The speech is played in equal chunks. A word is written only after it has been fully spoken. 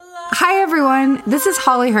Hi, everyone. This is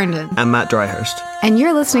Holly Herndon. And Matt Dryhurst. And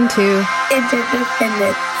you're listening to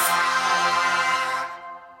Interdependence.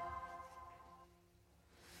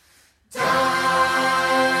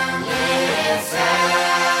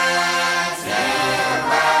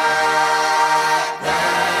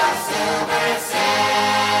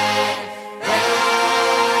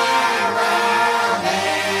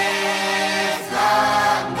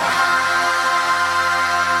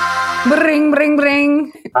 Bring, bring,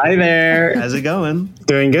 bring. Hi there. How's it going?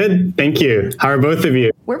 Doing good. Thank you. How are both of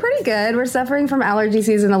you? We're pretty good. We're suffering from allergy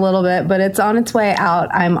season a little bit, but it's on its way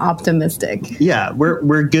out. I'm optimistic. Yeah,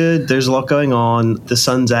 we're good. There's a lot going on. The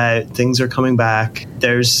sun's out. Things are coming back.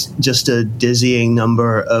 There's just a dizzying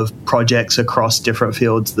number of projects across different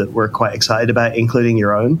fields that we're quite excited about, including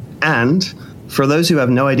your own. And for those who have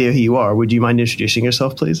no idea who you are, would you mind introducing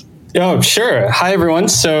yourself, please? Oh, sure. Hi, everyone.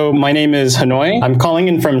 So my name is Hanoi. I'm calling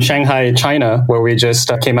in from Shanghai, China, where we just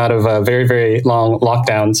came out of a very, very long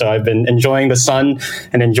lockdown. So I've been enjoying the sun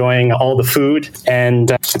and enjoying all the food. And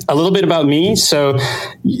a little bit about me. So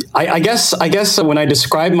I guess when I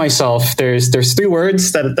describe myself, there's three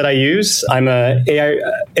words that I use. I'm a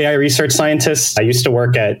AI research scientist. I used to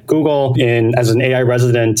work at Google as an AI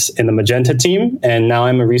resident in the Magenta team. And now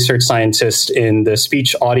I'm a research scientist in the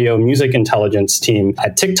speech, audio, music intelligence team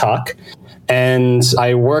at TikTok. And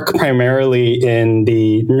I work primarily in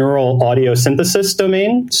the neural audio synthesis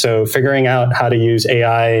domain. So figuring out how to use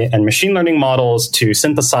AI and machine learning models to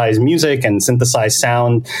synthesize music and synthesize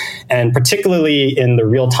sound, and particularly in the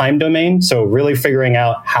real-time domain. So really figuring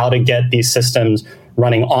out how to get these systems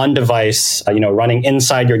running on device, running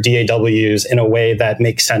inside your DAWs in a way that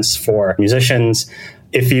makes sense for musicians.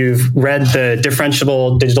 If you've read the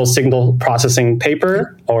differentiable digital signal processing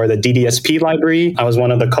paper or the DDSP library, I was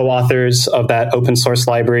one of the co-authors of that open source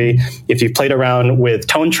library. If you've played around with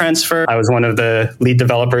tone transfer, I was one of the lead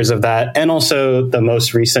developers of that, and also the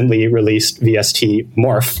most recently released VST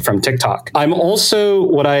Morph from TikTok. I'm also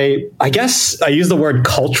what I guess I use the word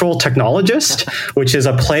cultural technologist, which is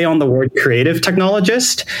a play on the word creative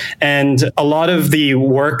technologist. And a lot of the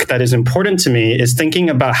work that is important to me is thinking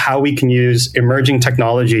about how we can use emerging technologies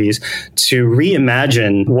to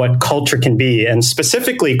reimagine what culture can be, and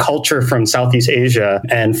specifically culture from Southeast Asia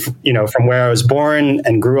and from where I was born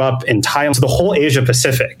and grew up in Thailand, so the whole Asia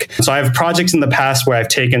Pacific. So I have projects in the past where I've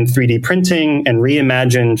taken 3D printing and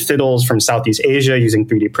reimagined fiddles from Southeast Asia using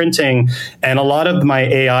 3D printing, and a lot of my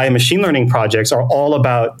AI machine learning projects are all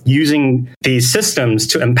about using these systems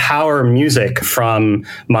to empower music from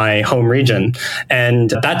my home region.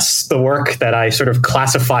 And that's the work that I sort of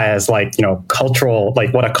classify as cultural,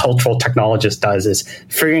 like what a cultural technologist does is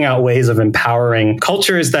figuring out ways of empowering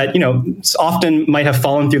cultures that, often might have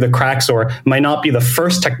fallen through the cracks or might not be the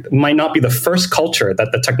first culture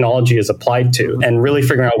that the technology is applied to, and really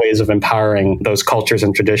figuring out ways of empowering those cultures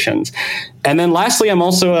and traditions. And then lastly, I'm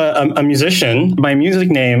also a musician. My music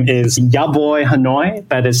name is Yaboy Hanoi.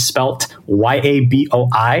 That is spelt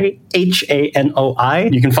YABOI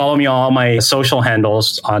HANOI. You can follow me on all my social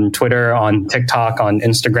handles on Twitter, on TikTok, on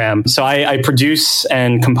Instagram. So I produce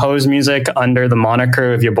and compose music under the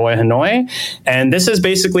moniker of Yaboy Hanoi. And this is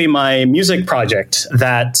basically my music project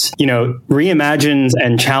that, reimagines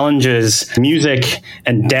and challenges music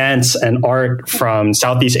and dance and art from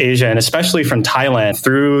Southeast Asia, and especially from Thailand,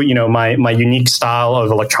 through, my unique style of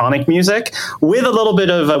electronic music with a little bit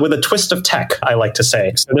of, with a twist of tech, I like to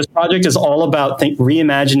say. So this project is all about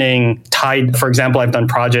reimagining Thai. For example, I've done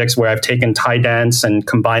projects where I've taken Thai dance and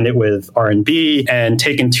combined it with R&B, and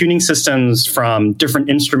taken tuning systems from different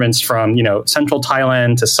instruments from, central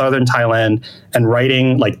Thailand to southern Thailand, and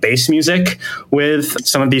writing like bass music with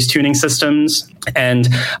some of these tuning systems. And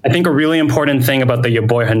I think a really important thing about the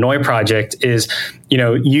Yaboy Hanoi project is,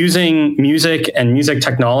 using music and music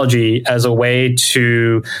technology as a way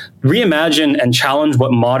to reimagine and challenge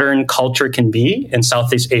what modern culture can be in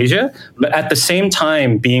Southeast Asia, but at the same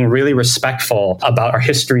time being really respectful about our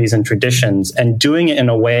histories and traditions, and doing it in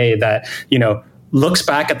a way that, looks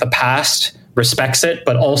back at the past, respects it,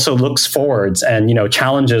 but also looks forwards and,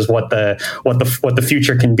 challenges what the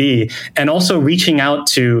future can be. And also reaching out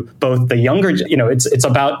to both the younger, it's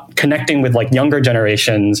about connecting with like younger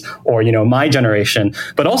generations or, my generation,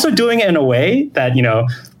 but also doing it in a way that,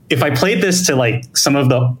 if I played this to like some of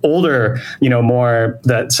the older, more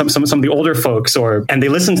that some of the older folks and they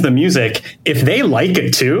listen to the music, if they like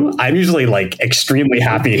it too, I'm usually like extremely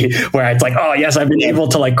happy where it's like, oh yes, I've been able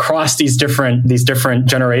to like cross these different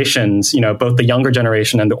generations, both the younger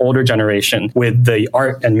generation and the older generation with the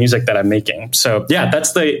art and music that I'm making. So yeah,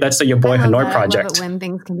 that's the Your Boy Hanoi project. I love it when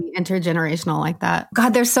things can be intergenerational like that.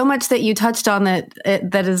 God, there's so much that you touched on that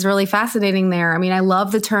is really fascinating there. I mean, I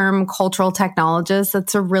love the term cultural technologist.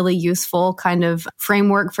 That's a really useful kind of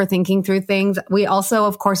framework for thinking through things. We also,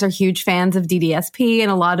 of course, are huge fans of DDSP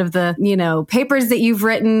and a lot of the, papers that you've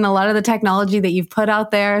written, a lot of the technology that you've put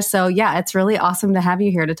out there. So yeah, it's really awesome to have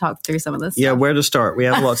you here to talk through some of this stuff. Where to start? We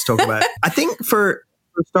have a lot to talk about. I think for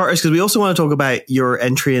starters, because we also want to talk about your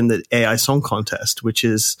entry in the AI Song Contest, which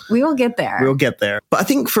is... We will get there. We'll get there. But I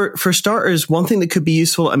think for starters, one thing that could be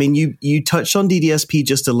useful, I mean, you touched on DDSP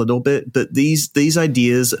just a little bit, but these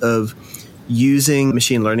ideas of using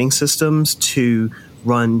machine learning systems to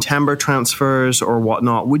run timbre transfers or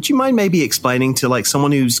whatnot, would you mind maybe explaining to like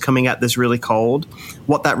someone who's coming at this really cold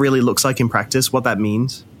what that really looks like in practice, what that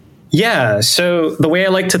means? Yeah. So the way I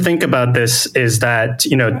like to think about this is that,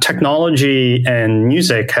 technology and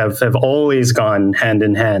music have always gone hand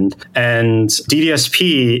in hand. And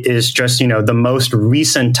DDSP is just, the most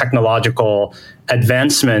recent technological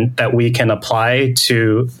advancement that we can apply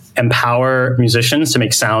to empower musicians to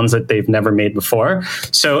make sounds that they've never made before.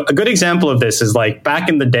 So a good example of this is like back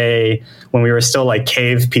in the day when we were still like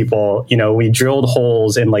cave people, we drilled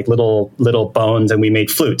holes in like little bones and we made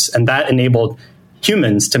flutes, and that enabled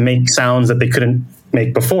humans to make sounds that they couldn't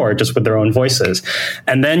make before just with their own voices.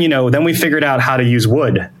 And then, then we figured out how to use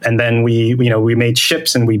wood. And then we made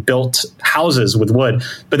ships and we built houses with wood.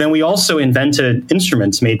 But then we also invented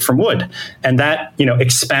instruments made from wood. And that,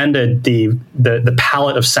 expanded the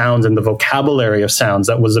palette of sounds and the vocabulary of sounds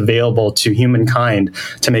that was available to humankind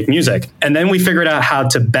to make music. And then we figured out how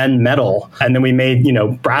to bend metal. And then we made,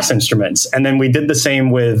 brass instruments. And then we did the same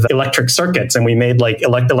with electric circuits, and we made like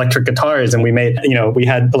electric guitars, and we made, we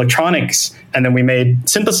had electronics, and then we made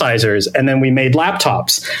synthesizers, and then we made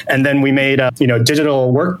laptops, and then we made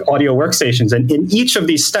digital audio workstations. And in each of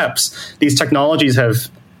these steps, these technologies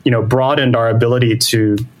have broadened our ability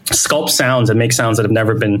to sculpt sounds and make sounds that have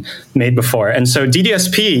never been made before. And so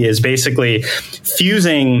DDSP is basically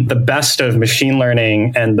fusing the best of machine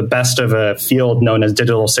learning and the best of a field known as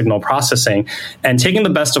digital signal processing, and taking the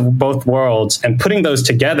best of both worlds and putting those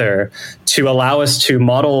together to allow us to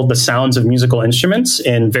model the sounds of musical instruments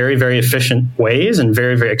in very, very efficient ways and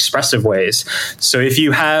very, very expressive ways. So if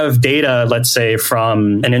you have data, let's say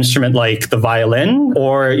from an instrument like the violin,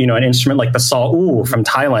 or an instrument like the Sa-U from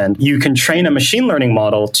Thailand, you can train a machine learning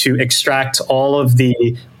model to extract all of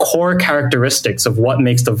the core characteristics of what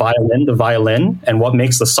makes the violin, and what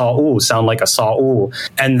makes the Sa-U sound like a Sa-U.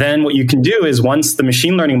 And then what you can do is, once the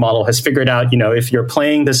machine learning model has figured out, if you're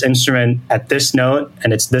playing this instrument at this note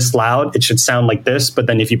and it's this loud, it should sound like this. But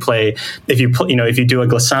then if you do a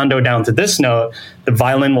glissando down to this note, the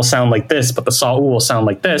violin will sound like this, but the Sa-U will sound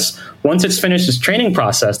like this. Once it's finished its training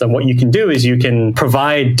process, then what you can do is you can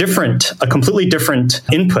provide a completely different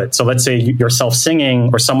input. So let's say yourself singing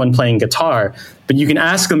or someone playing guitar, but you can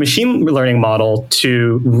ask the machine learning model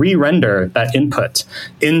to re-render that input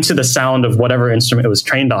into the sound of whatever instrument it was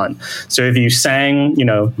trained on. So if you sang,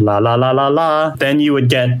 la, la, la, la, la, then you would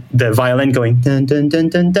get the violin going dun, dun, dun,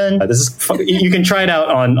 dun, dun. You can try it out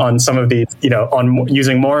on some of these, on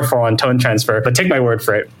using Morpho on tone transfer, but take my word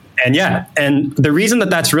for it. And the reason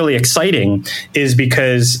that that's really exciting is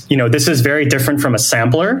because, this is very different from a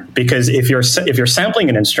sampler, because if you're sampling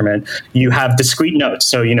an instrument, you have discrete notes.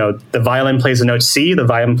 So, the violin plays a note C, the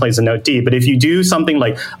violin plays a note D. But if you do something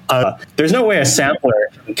like, there's no way a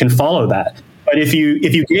sampler can follow that. But if you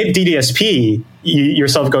gave DDSP,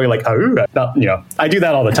 yourself going like, I do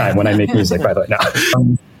that all the time when I make music, by the way. Now.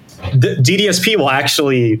 The DDSP will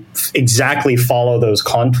actually exactly follow those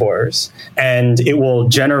contours, and it will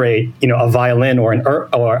generate, a violin or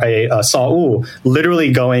a Sa-U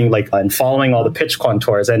literally going like and following all the pitch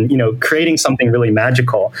contours and, creating something really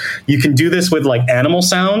magical. You can do this with like animal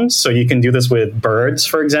sounds. So you can do this with birds,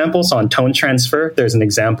 for example. So on tone transfer, there's an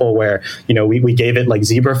example where, we gave it like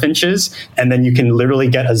zebra finches, and then you can literally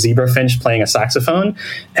get a zebra finch playing a saxophone.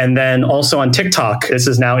 And then also on TikTok, this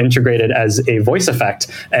is now integrated as a voice effect.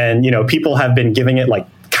 And, people have been giving it like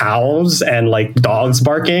cows and like dogs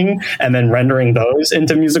barking and then rendering those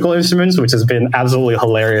into musical instruments, which has been absolutely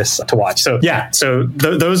hilarious to watch. So yeah,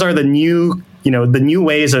 those are the new the new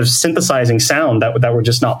ways of synthesizing sound that were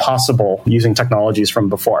just not possible using technologies from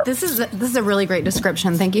before. This is a really great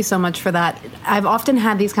description. Thank you so much for that. I've often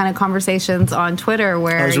had these kind of conversations on Twitter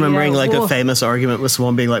where I was remembering a famous argument with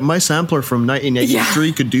someone being like, my sampler from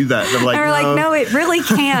 1983 could do that. And I'm like, they're like, no, it really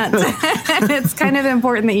can't. And it's kind of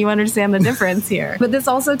important that you understand the difference here. But this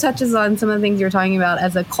also touches on some of the things you're talking about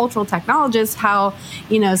as a cultural technologist, how,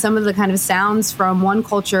 some of the kind of sounds from one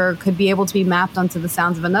culture could be able to be mapped onto the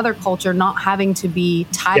sounds of another culture, not having to be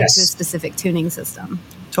tied to a specific tuning system.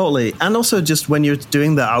 Totally. And also just when you're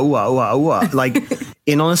doing the like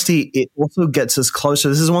in honesty, it also gets us closer.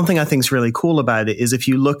 This is one thing I think is really cool about it is if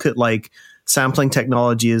you look at like sampling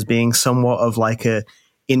technology as being somewhat of like a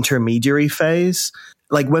intermediary phase,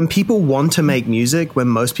 like when people want to make music, when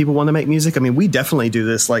most people want to make music, I mean, we definitely do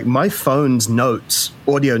this. Like my phone's notes,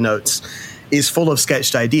 audio notes, is full of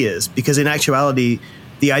sketched ideas because in actuality,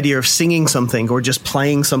 the idea of singing something or just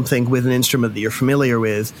playing something with an instrument that you're familiar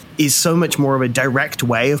with is so much more of a direct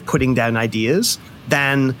way of putting down idees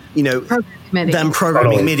than,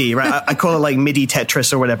 programming MIDI, right? I call it like MIDI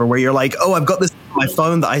Tetris or whatever, where you're like, oh, I've got this on my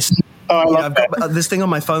phone that I've got this thing on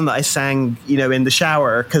my phone that I sang, in the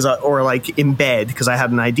shower or like in bed because I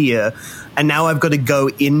had an idea. And now I've got to go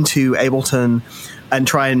into Ableton and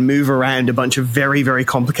try and move around a bunch of very, very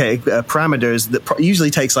complicated parameters that usually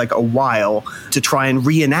takes like a while to try and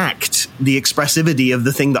reenact the expressivity of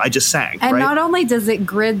the thing that I just sang. And right? Not only does it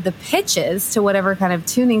grid the pitches to whatever kind of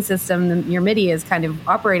tuning system your MIDI is kind of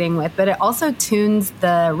operating with, but it also tunes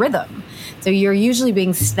the rhythm. So you're usually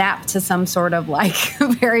being snapped to some sort of like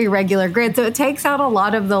very regular grid. So it takes out a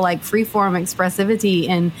lot of the like freeform expressivity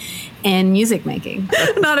in music making.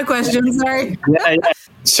 Not a question, sorry. Yeah.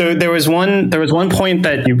 So there was one point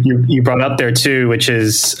that you brought up there too, which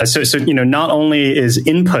is not only is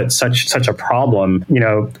input such a problem,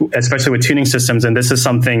 especially with tuning systems, and this is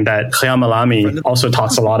something that Khyam Alami also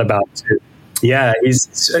talks a lot about too. Yeah,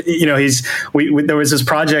 there was this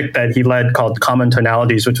project that he led called Common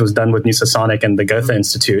Tonalities, which was done with Nusasonic and the Goethe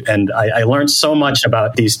Institute. And I learned so much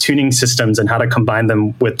about these tuning systems and how to combine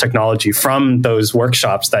them with technology from those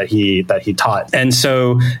workshops that he taught. And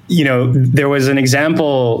so, there was an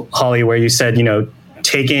example, Holly, where you said,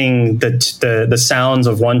 taking the sounds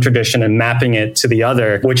of one tradition and mapping it to the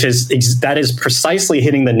other, that is precisely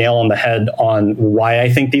hitting the nail on the head on why I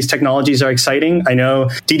think these technologies are exciting. I know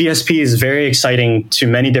DDSP is very exciting to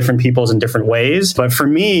many different people in different ways, but for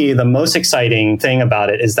me, the most exciting thing about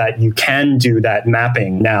it is that you can do that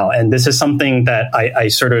mapping now. And this is something that I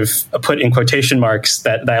sort of put in quotation marks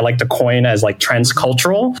that I like to coin as like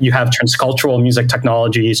transcultural. You have transcultural music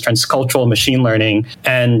technologies, transcultural machine learning,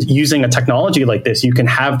 and using a technology like this, you can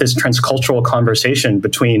have this transcultural conversation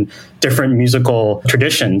between different musical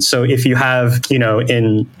traditions. So if you have,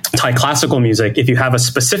 in Thai classical music, if you have a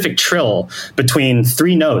specific trill between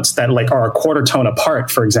three notes that like are a quarter tone apart,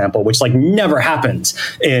 for example, which like never happens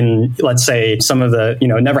in, let's say, some of the,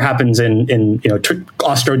 never happens in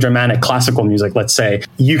Austro-Germanic classical music, let's say,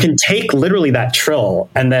 you can take literally that trill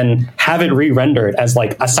and then have it re-rendered as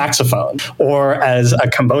like a saxophone or as a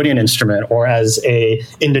Cambodian instrument or as a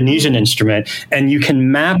Indonesian instrument. And you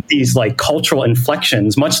can map these like cultural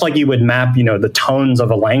inflections, much like you would map, the tones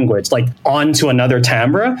of a language, like onto another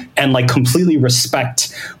timbre and like completely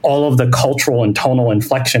respect all of the cultural and tonal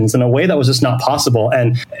inflections in a way that was just not possible.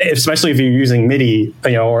 And especially if you're using MIDI,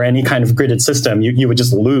 or any kind of gridded system, you would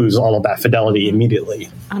just lose all of that fidelity immediately.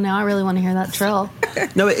 Oh, now I really want to hear that trill.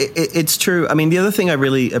 No, it's true. I mean, the other thing I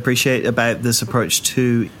really appreciate about this approach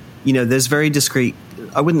too, there's very discrete,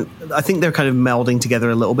 I think they're kind of melding together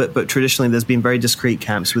a little bit, but traditionally there's been very discrete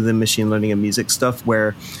camps within machine learning and music stuff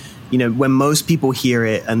where, when most people hear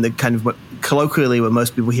it and the kind of colloquially when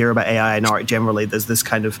most people hear about AI and art generally, there's this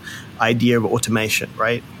kind of idea of automation,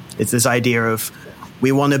 right? It's this idea of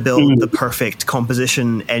we want to build the perfect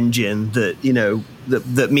composition engine that,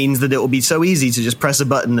 that means that it will be so easy to just press a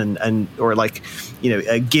button or like,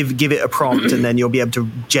 give it a prompt and then you'll be able to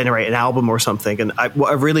generate an album or something. And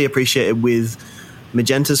what I've really appreciated with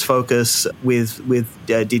Magenta's focus with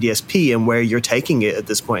DDSP and where you're taking it at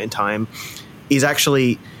this point in time is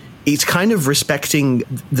actually it's kind of respecting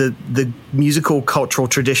the musical cultural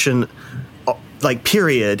tradition like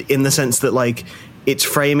period in the sense that like it's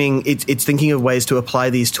framing it's thinking of ways to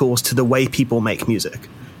apply these tools to the way people make music,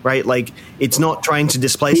 right? Like it's not trying to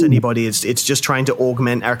displace anybody, it's just trying to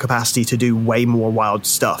augment our capacity to do way more wild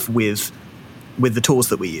stuff with the tools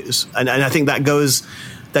that we use. And I think that goes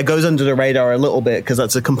under the radar a little bit because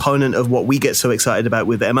that's a component of what we get so excited about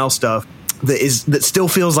with the ML stuff that still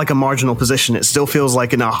feels like a marginal position. It still feels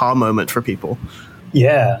like an aha moment for people.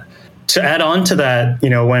 Yeah. to add on to that,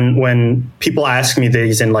 when people ask me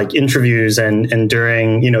these in like interviews and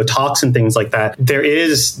during, talks and things like that, there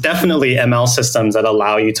is definitely ML systems that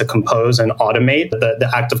allow you to compose and automate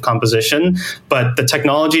the act of composition. But the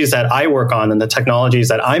technologies that I work on and the technologies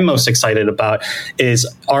that I'm most excited about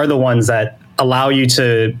are the ones that allow you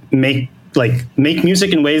to make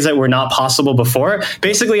music in ways that were not possible before.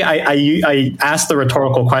 Basically, I asked the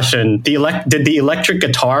rhetorical question, did the electric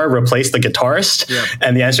guitar replace the guitarist? Yeah.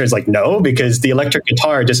 And the answer is like, no, because the electric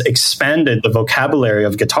guitar just expanded the vocabulary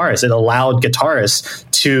of guitarists. It allowed guitarists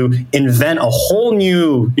to invent a whole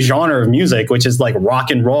new genre of music, which is like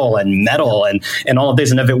rock and roll and metal and all of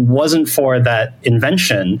this. And if it wasn't for that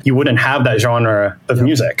invention, you wouldn't have that genre of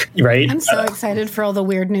music, right? I'm so excited for all the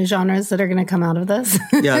weird new genres that are going to come out of this.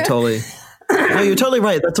 Yeah, totally. No, you're totally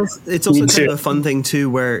right. It's also kind of a fun thing too,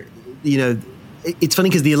 where, it's funny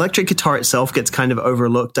because the electric guitar itself gets kind of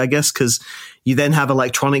overlooked, I guess, because you then have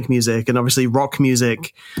electronic music, and obviously rock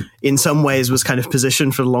music in some ways was kind of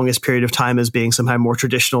positioned for the longest period of time as being somehow more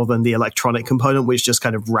traditional than the electronic component, which just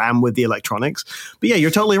kind of ran with the electronics. But yeah,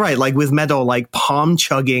 you're totally right. Like with metal, like palm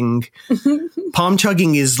chugging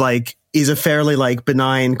is a fairly like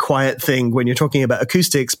benign, quiet thing when you're talking about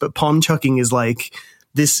acoustics, but palm chugging is like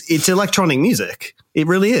it's electronic music. It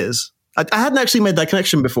really is. I hadn't actually made that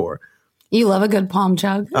connection before. You love a good palm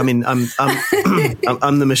chug. I mean, I'm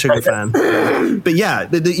the Meshuggah fan, but yeah,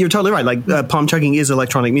 you're totally right. Like palm chugging is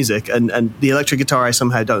electronic music, and the electric guitar I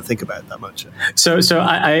somehow don't think about that much. So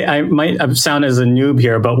I might sound as a noob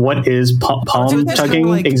here, but what is palm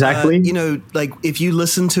chugging exactly? Like if you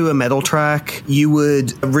listen to a metal track, you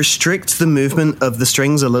would restrict the movement of the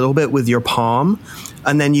strings a little bit with your palm,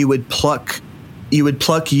 and then you would pluck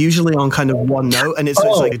usually on kind of one note, and it's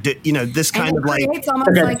like this kind of like it's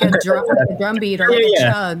almost like a drum beat or like a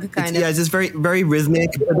chug kind of. Yeah, it's just very very rhythmic,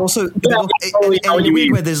 but also in a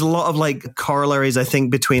weird way, there's a lot of like corollaries I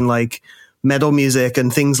think between like metal music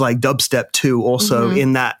and things like dubstep too. Also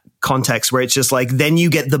in that context where it's just like then you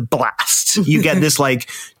get the blast, you get this like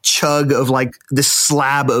chug of like this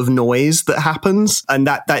slab of noise that happens, and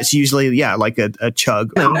that's usually like a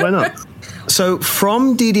chug. Why not? So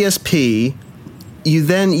from DDSP.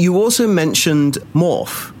 You also mentioned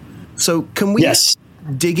Morph. So can we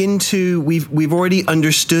dig into, we've already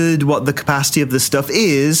understood what the capacity of this stuff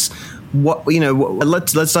is.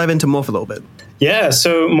 Let's dive into Morph a little bit. Yeah,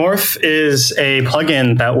 so Morph is a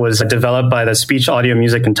plugin that was developed by the Speech Audio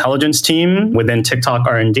Music Intelligence team within TikTok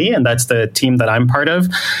R&D, and that's the team that I'm part of.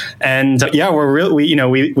 And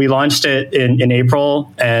we launched it in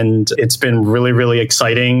April, and it's been really, really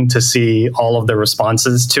exciting to see all of the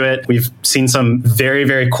responses to it. We've seen some very,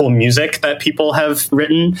 very cool music that people have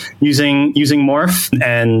written using Morph,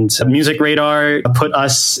 and Music Radar put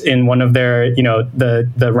us in one of their,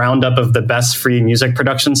 the roundup of the best free music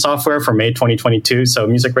production software for May 2022. So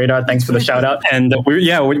Music Radar, thanks for the shout out. And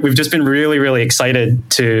we've just been really, really excited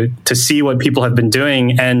to see what people have been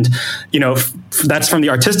doing. And, that's from the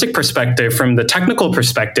artistic perspective. From the technical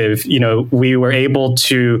perspective, we were able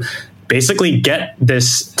to basically get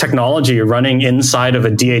this technology running inside of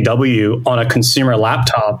a DAW on a consumer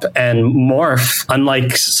laptop. And Morph,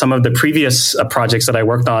 unlike some of the previous projects that I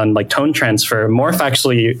worked on, like Tone Transfer, Morph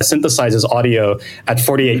actually synthesizes audio at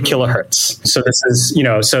 48 kilohertz. So this is,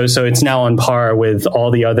 so it's now on par with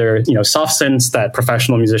all the other, soft synths that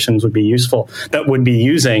professional musicians would be using.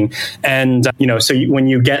 And, when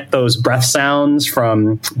you get those breath sounds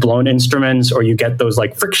from blown instruments, or you get those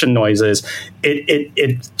like friction noises, it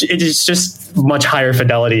is just much higher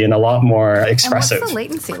fidelity and a lot more expressive. And what's the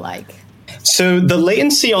latency like? So the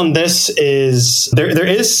latency on this is there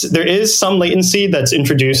is some latency that's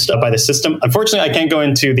introduced by the system. Unfortunately, I can't go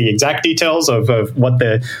into the exact details of what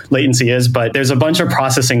the latency is, but there's a bunch of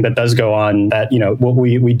processing that does go on that,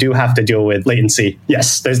 we do have to deal with latency.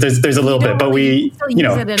 Yes, there's a little bit, but we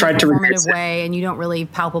tried to reduce it. Way, and you don't really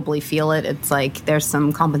palpably feel it. It's like there's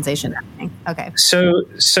some compensation happening. Okay.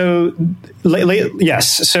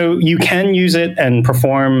 Yes. So you can use it and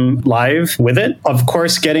perform live with it. Of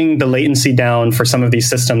course, getting the latency down for some of these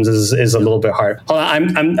systems is a little bit hard. Hold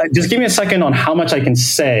on, I'm just give me a second on how much I can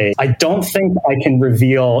say. I don't think I can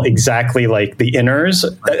reveal exactly like the inners.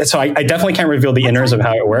 So I definitely can't reveal the inners of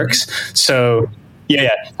how it works. So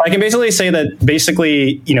yeah. I can basically say that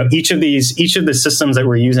each of the systems that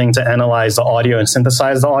we're using to analyze the audio and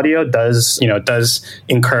synthesize the audio does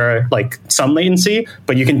incur like some latency,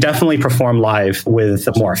 but you can definitely perform live with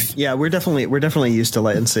Morph. Yeah, we're definitely used to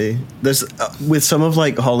latency. There's with some of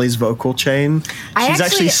like Holly's vocal chain, she's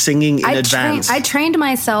actually singing in advance. I trained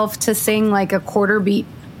myself to sing like a quarter beat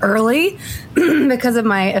early because of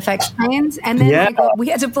my effects trains. And then we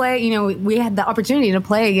had to play, we had the opportunity to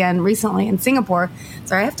play again recently in Singapore.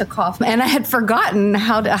 Sorry, I have to cough. And I had forgotten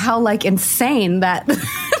how like insane that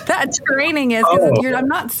that training is. I'm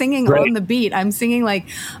not singing on the beat. I'm singing like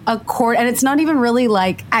a chord, and it's not even really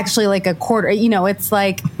like actually like a quarter. It's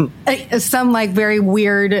like some like very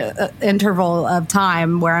weird interval of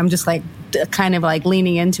time where I'm just like kind of like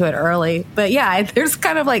leaning into it early. But yeah, there's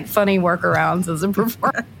kind of like funny workarounds as a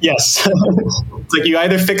performer. Yes. It's like you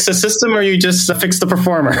either fix a system or you just fix the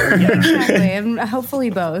performer. Yeah, exactly. And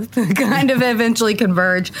hopefully both kind of eventually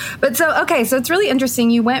converge. But so it's really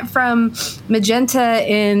interesting. You went from Magenta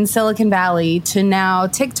in Silicon Valley to now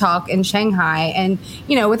TikTok in Shanghai. And,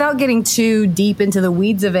 without getting too deep into the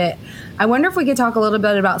weeds of it, I wonder if we could talk a little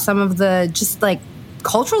bit about some of the just like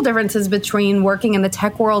cultural differences between working in the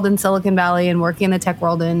tech world in Silicon Valley and working in the tech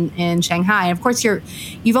world in Shanghai. And of course,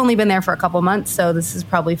 you've only been there for a couple months, so this is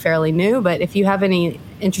probably fairly new. But if you have any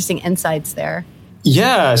interesting insights there.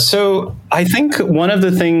 Yeah, so I think one of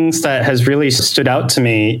the things that has really stood out to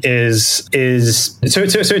me is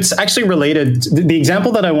it's actually related. The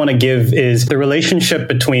example that I want to give is the relationship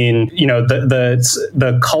between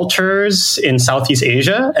the cultures in Southeast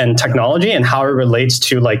Asia and technology, and how it relates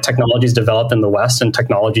to like technologies developed in the West and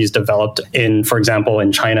technologies developed in, for example,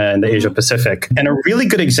 in China and the Asia Pacific. And a really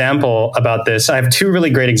good example about this, I have two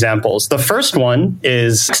really great examples. The first one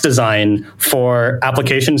is UX design for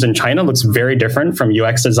applications in China looks very different from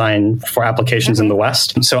UX design for applications in the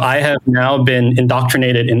West. So I have now been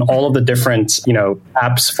indoctrinated in all of the different,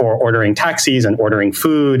 apps for ordering taxis and ordering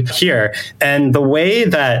food here. And the way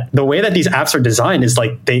that these apps are designed is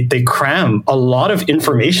like they cram a lot of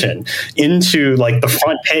information into like the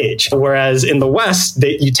front page. Whereas in the West,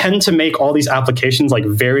 you tend to make all these applications like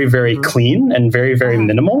very, very clean and very, very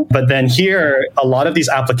minimal. But then here, a lot of these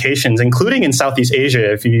applications, including in Southeast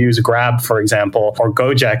Asia, if you use Grab, for example, or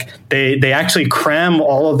Gojek, they actually cram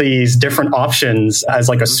all of these different options as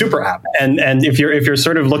like a super app. And if you're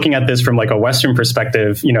sort of looking at this from like a Western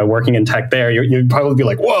perspective, working in tech there, you'd probably be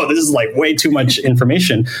like, whoa, this is like way too much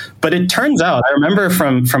information. But it turns out, I remember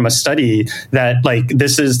from a study that like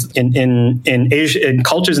this is in Asia, in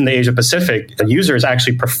cultures in the Asia Pacific, the users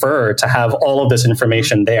actually prefer to have all of this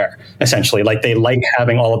information there, essentially. Like they like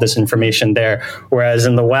having all of this information there. Whereas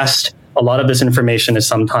in the West, a lot of this information is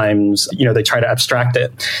sometimes, they try to abstract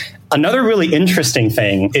it. Another really interesting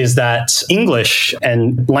thing is that English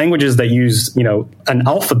and languages that use, an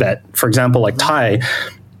alphabet, for example, like Thai,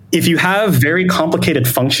 if you have very complicated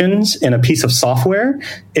functions in a piece of software,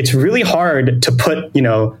 it's really hard to put,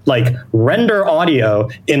 like render audio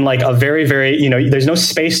in like a very, very, there's no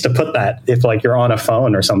space to put that if like you're on a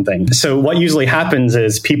phone or something. So what usually happens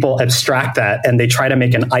is people abstract that and they try to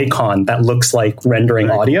make an icon that looks like rendering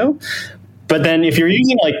audio. But then if you're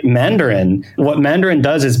using like Mandarin, what Mandarin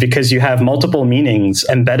does is because you have multiple meanings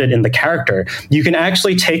embedded in the character, you can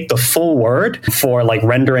actually take the full word for like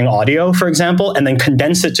rendering audio, for example, and then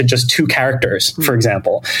condense it to just 2 characters, for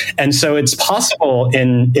example. And so it's possible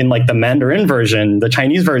in like the Mandarin version, the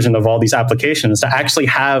Chinese version of all these applications to actually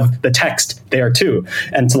have the text there too.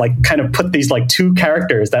 And to like kind of put these like 2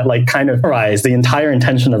 characters that like kind of summarize the entire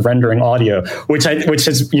intention of rendering audio, which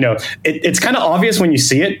is, it's kind of obvious when you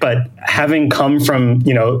see it, but having come from,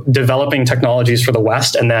 developing technologies for the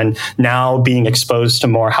West and then now being exposed to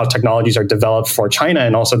more how technologies are developed for China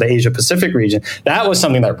and also the Asia Pacific region, that was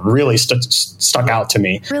something that really stuck out to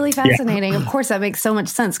me. Really fascinating. Yeah. Of course, that makes so much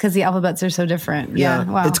sense because the alphabets are so different. Yeah.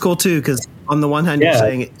 Wow. It's cool too because on the one hand, you're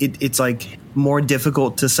saying it's like more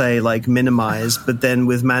difficult to say like minimize, but then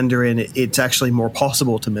with Mandarin, it's actually more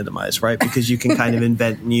possible to minimize, right? Because you can kind of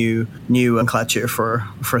invent new nomenclature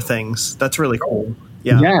for things. That's really cool.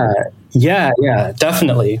 Yeah,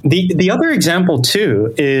 definitely. The other example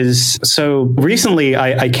too is, so recently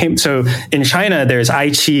so in China, there's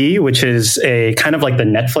iQIYI, which is a kind of like the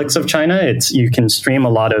Netflix of China. You can stream a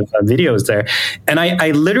lot of videos there. And I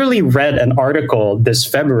literally read an article this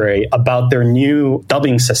February about their new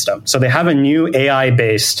dubbing system. So they have a new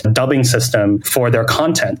AI-based dubbing system for their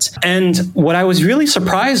content. And what I was really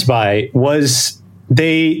surprised by was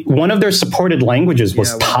one of their supported languages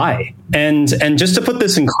was Thai. And just to put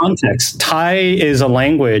this in context, Thai is a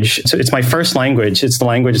language. So it's my first language. It's the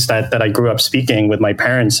language that I grew up speaking with my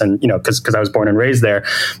parents, and because I was born and raised there.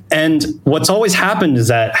 And what's always happened is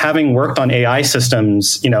that having worked on AI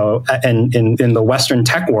systems, and in the Western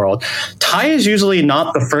tech world, Thai is usually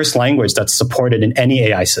not the first language that's supported in any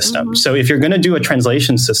AI system. Mm-hmm. So if you're going to do a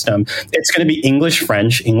translation system, it's going to be English,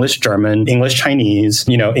 French, English, German, English, Chinese,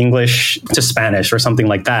 English to Spanish or something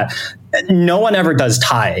like that. no one ever does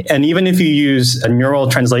Thai. And even if you use neural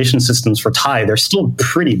translation systems for Thai, they're still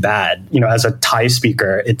pretty bad. As a Thai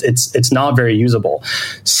speaker, it's not very usable.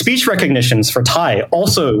 Speech recognitions for Thai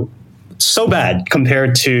also so bad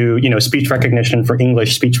compared to, speech recognition for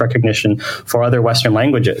English, speech recognition for other Western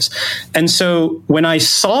languages. And so when I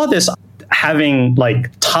saw this having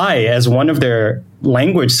like Thai as one of their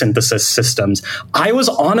language synthesis systems, I was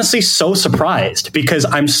honestly so surprised because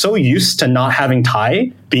I'm so used to not having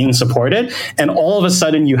Thai being supported. And all of a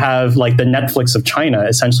sudden you have like the Netflix of China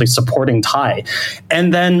essentially supporting Thai.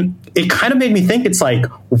 And then it kind of made me think, it's like,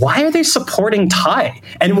 why are they supporting Thai?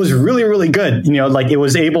 And it was really, really good. Like it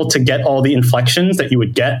was able to get all the inflections that you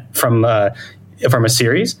would get from a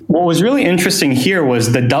series. What was really interesting here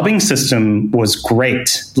was the dubbing system was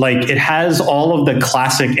great. Like it has all of the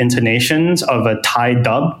classic intonations of a Thai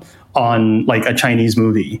dub on like a Chinese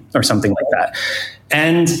movie or something like that.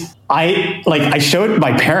 And I showed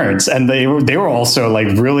my parents and they were also like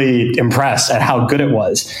really impressed at how good it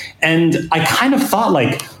was. And I kind of thought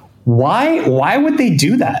like, why would they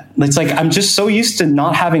do that? It's like, I'm just so used to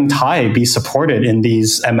not having Thai be supported in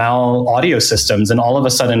these ML audio systems. And all of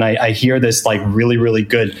a sudden I hear this like really, really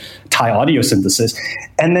good Thai audio synthesis.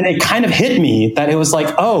 And then it kind of hit me that it was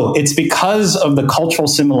like, oh, it's because of the cultural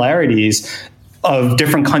similarities of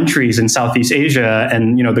different countries in Southeast Asia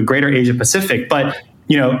and, the greater Asia Pacific. But,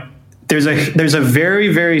 there's a very,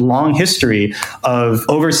 very long history of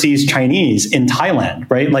overseas Chinese in Thailand,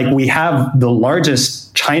 right? Like we have the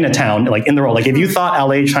largest Chinatown like in the world. Like if you thought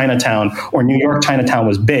LA Chinatown or New York Chinatown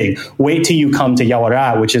was big, wait till you come to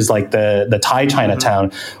Yawara, which is like the Thai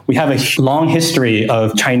Chinatown. We have a long history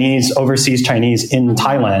of overseas Chinese in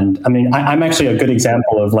Thailand. I mean, I'm actually a good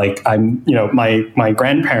example of like, my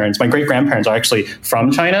great-grandparents are actually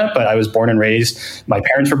from China, but I was born and raised, my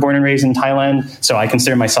parents were born and raised in Thailand. So I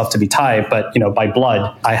consider myself to be Thai, but by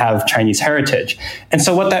blood, I have Chinese heritage. And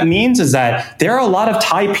so what that means is that there are a lot of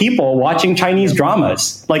Thai people watching Chinese dramas.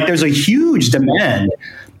 Like there's a huge demand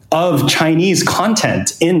of Chinese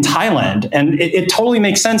content in Thailand. And it totally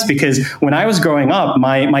makes sense because when I was growing up,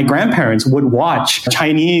 my grandparents would watch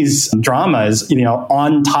Chinese dramas,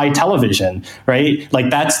 on Thai television, right? Like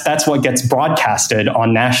that's what gets broadcasted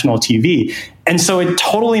on national TV. And so it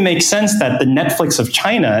totally makes sense that the Netflix of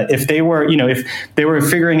China, if they were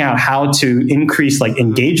figuring out how to increase like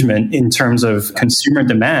engagement in terms of consumer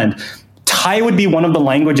demand, Thai would be one of the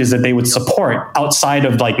languages that they would support outside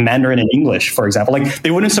of like Mandarin and English, for example. Like they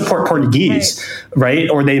wouldn't support Portuguese, right?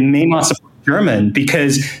 Or they may not support German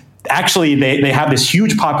because actually they have this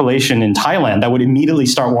huge population in Thailand that would immediately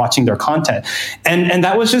start watching their content. And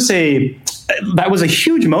that was a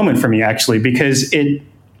huge moment for me actually, because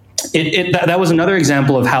that was another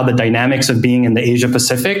example of how the dynamics of being in the Asia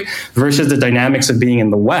Pacific versus the dynamics of being in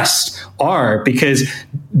the West are, because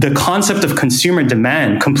the concept of consumer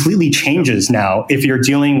demand completely changes now if you're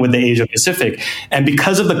dealing with the Asia Pacific. And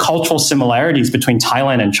because of the cultural similarities between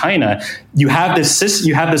Thailand and China, you have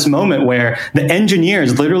this moment where the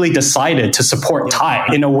engineers literally decided to support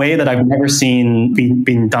Thai in a way that I've never seen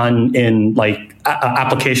being done in like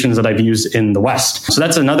applications that I've used in the West. So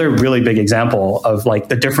that's another really big example of like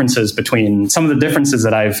some of the differences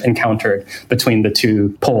that I've encountered between the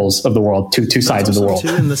two poles of the world, two sides of the world.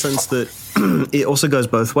 Too, in the sense that it also goes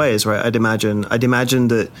both ways, right? I'd imagine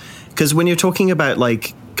that, because when you're talking about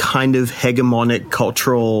like kind of hegemonic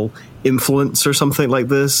cultural influence or something like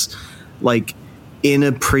this, like in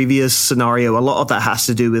a previous scenario, a lot of that has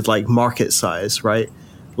to do with like market size, right?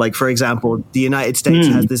 Like, for example, the United States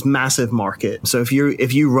has this massive market. So if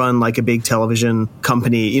you run like a big television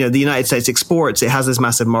company, the United States exports, it has this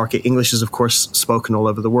massive market. English is, of course, spoken all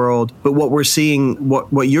over the world. But what we're seeing,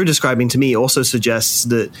 what you're describing to me also suggests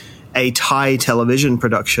that a Thai television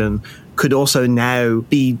production could also now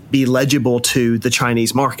be legible to the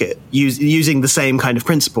Chinese market using the same kind of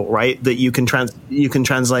principle, right? That you can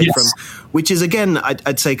translate from, which is, again,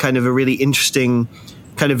 I'd say kind of a really interesting,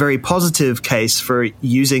 kind of very positive case for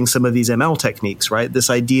using some of these ML techniques, right? This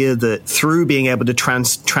idea that through being able to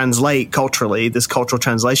translate culturally, this cultural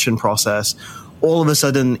translation process, all of a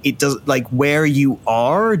sudden it does, like, where you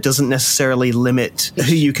are doesn't necessarily limit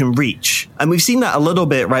who you can reach. And we've seen that a little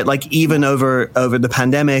bit, right? Like even over the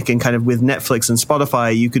pandemic and kind of with Netflix and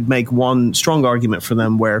Spotify, you could make one strong argument for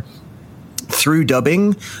them where through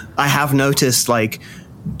dubbing, I have noticed like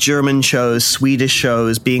German shows, Swedish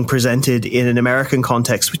shows being presented in an American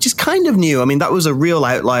context, which is kind of new. I mean, that was a real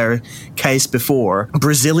outlier case before.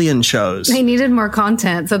 Brazilian shows. They needed more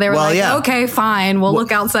content. So they were okay, fine. We'll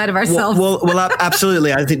look outside of ourselves. Well,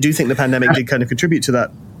 absolutely. I do think the pandemic did kind of contribute to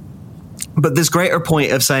that. But this greater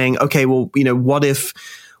point of saying, okay, well, what if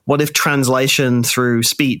what if translation through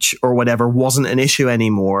speech or whatever wasn't an issue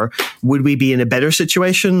anymore? Would we be in a better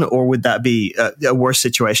situation, or would that be a worse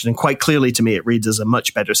situation? And quite clearly to me, it reads as a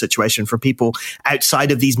much better situation for people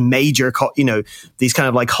outside of these major, these kind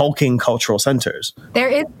of like hulking cultural centers. There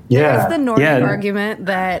is the Nordic argument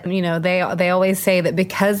that, they always say that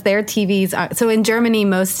because their TVs are, so in Germany,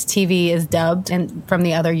 most TV is dubbed and from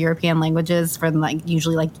the other European languages for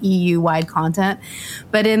usually like EU-wide content.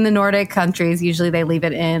 But in the Nordic countries, usually they leave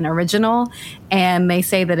it in original, and they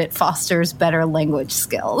say that it fosters better language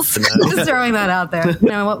skills. Just throwing that out there.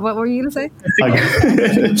 What were you going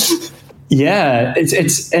to say? Yeah,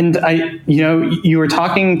 and you were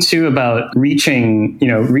talking too about reaching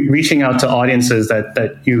out to audiences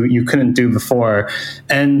that you couldn't do before.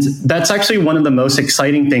 And that's actually one of the most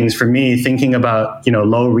exciting things for me, thinking about,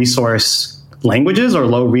 low resource languages or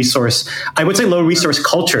low resource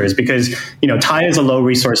cultures, because Thai is a low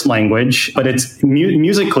resource language, but it's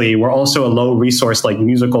musically we're also a low resource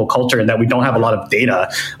musical culture in that we don't have a lot of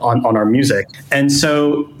data on our music. And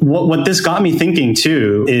so what this got me thinking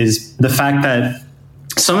too is the fact that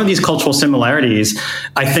some of these cultural similarities,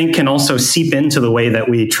 I think, can also seep into the way that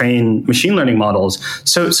we train machine learning models.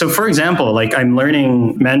 So for example, I'm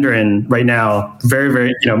learning Mandarin right now, very,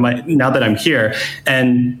 very, now that I'm here.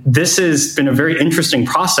 And this has been a very interesting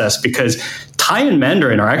process because Thai and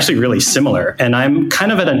Mandarin are actually really similar. And I'm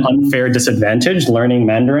kind of at an unfair disadvantage learning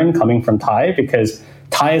Mandarin coming from Thai because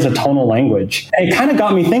Thai is a tonal language. And it kind of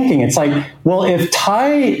got me thinking, it's if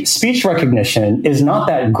Thai speech recognition is not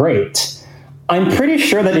that great, I'm pretty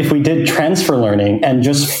sure that if we did transfer learning and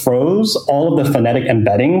just froze all of the phonetic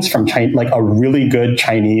embeddings from a really good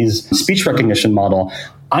Chinese speech recognition model,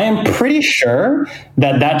 I am pretty sure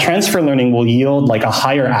that transfer learning will yield a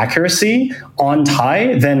higher accuracy on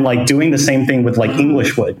Thai than doing the same thing with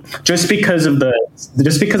English would, just because of the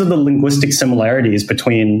linguistic similarities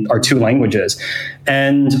between our two languages.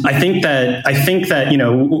 And I think that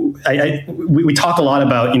we talk a lot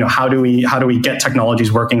about how do we get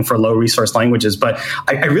technologies working for low resource languages, but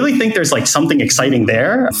I really think there's something exciting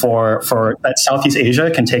there for that Southeast Asia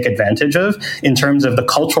can take advantage of in terms of the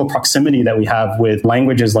cultural proximity that we have with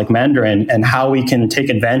languages like Mandarin and how we can take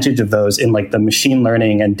advantage of those in the machine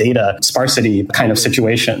learning and data sparsity kind of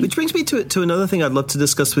situation. Which brings me to another thing I'd love to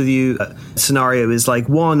discuss with you. Scenario is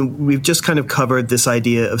one, we've just kind of covered this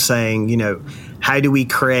idea of saying, how do we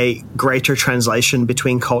create greater translation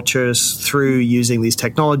between cultures through using these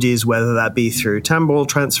technologies, whether that be through timbral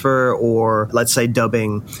transfer or, let's say,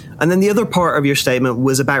 dubbing. And then the other part of your statement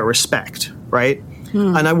was about respect, right?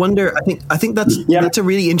 And I wonder, I think that's a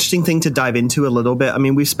really interesting thing to dive into a little bit. I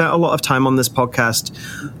mean, we've spent a lot of time on this podcast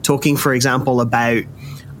talking, for example, about,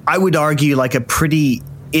 I would argue, a pretty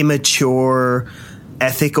immature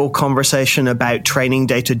ethical conversation about training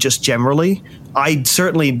data just generally. I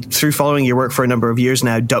certainly, through following your work for a number of years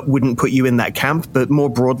now, wouldn't put you in that camp. But more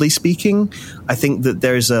broadly speaking, I think that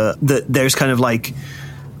there's kind of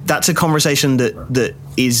that's a conversation that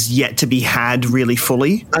is yet to be had really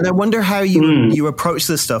fully. And I wonder how you approach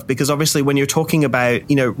this stuff, because obviously when you're talking about,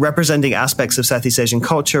 representing aspects of Southeast Asian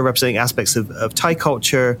culture, representing aspects of Thai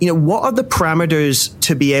culture, what are the parameters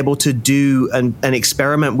to be able to do and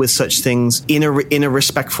experiment with such things in a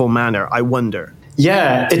respectful manner, I wonder?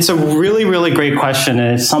 Yeah, it's a really, really great question.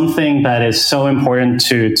 And it's something that is so important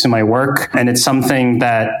to my work. And it's something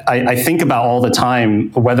that I think about all the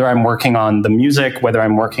time, whether I'm working on the music, whether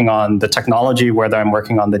I'm working on the technology, whether I'm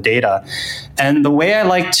working on the data. And the way I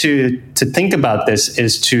like to think about this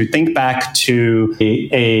is to think back to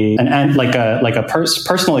a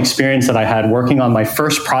personal experience that I had working on my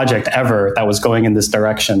first project ever that was going in this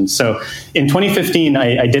direction. So in 2015,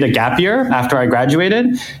 I did a gap year after I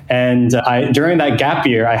graduated. And during that gap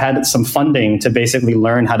year, I had some funding to basically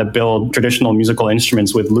learn how to build traditional musical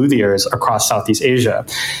instruments with luthiers across Southeast Asia.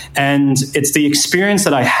 And it's the experience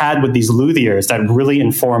that I had with these luthiers that really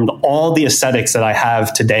informed all the aesthetics that I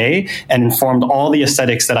have today and informed all the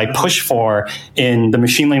aesthetics that I push for in the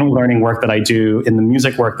machine learning work that I do, in the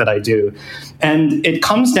music work that I do. And it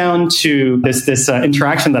comes down to this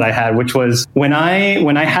interaction that I had, which was when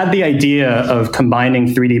I had the idea of combining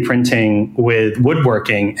 3D printing with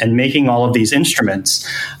woodworking and making all of these instruments,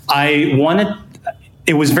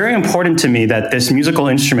 it was very important to me that this musical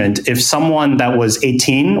instrument, if someone that was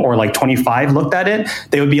 18 or 25 looked at it,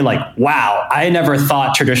 they would be like, wow, I never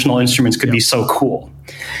thought traditional instruments could be so cool.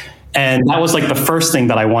 And that was like the first thing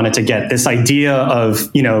that I wanted to get, this idea of,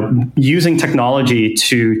 using technology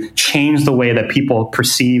to change the way that people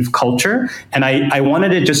perceive culture. And I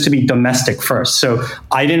wanted it just to be domestic first. So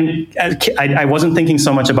I wasn't thinking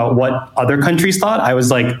so much about what other countries thought. I was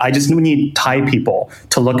like, I just need Thai people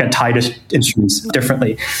to look at Thai instruments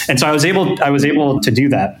differently. And so I was able to do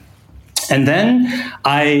that. And then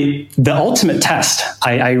the ultimate test,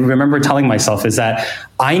 I remember telling myself, is that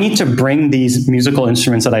I need to bring these musical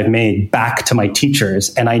instruments that I've made back to my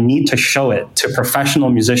teachers, and I need to show it to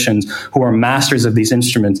professional musicians who are masters of these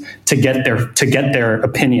instruments to get their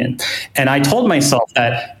opinion. And I told myself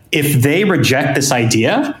that if they reject this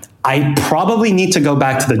idea, I probably need to go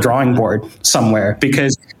back to the drawing board somewhere,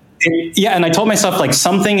 because and I told myself, like,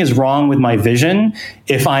 something is wrong with my vision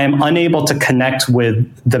if I am unable to connect with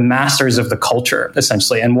the masters of the culture,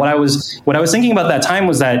 essentially. And what I was thinking about that time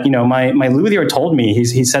was that, my luthier told me,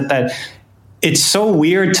 he said that it's so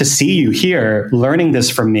weird to see you here learning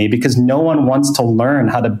this from me, because no one wants to learn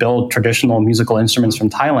how to build traditional musical instruments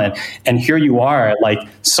from Thailand. And here you are, like,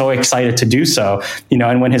 so excited to do so,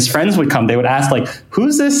 and when his friends would come, they would ask, like,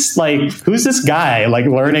 who's this guy, like,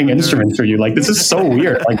 learning instruments for you? Like, this is so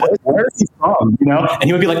weird. Like, where is he from? And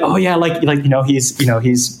he would be like, oh yeah,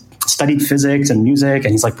 he's studied physics and music,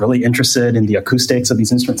 and he's like really interested in the acoustics of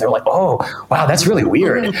these instruments. They were like, oh, wow, that's really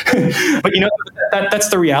weird. But that's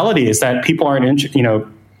the reality, is that people aren't,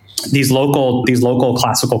 these local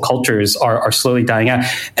classical cultures are slowly dying out.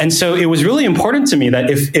 And so it was really important to me that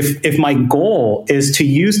if my goal is to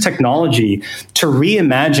use technology to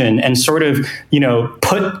reimagine and sort of,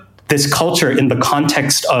 put this culture in the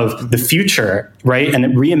context of the future, right, and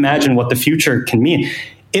reimagine what the future can mean,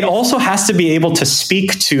 it also has to be able to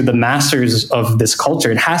speak to the masters of this culture.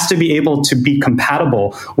 It has to be able to be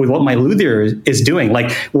compatible with what my luthier is doing.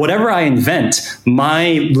 Like, whatever I invent,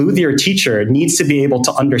 my luthier teacher needs to be able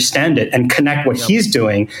to understand it and connect what he's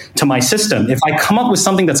doing to my system. If I come up with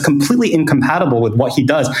something that's completely incompatible with what he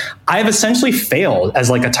does, I've essentially failed as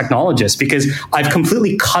like a technologist, because I've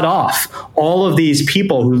completely cut off all of these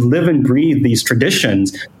people who live and breathe these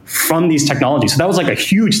traditions from these technologies. So that was like a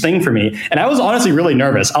huge thing for me. And I was honestly really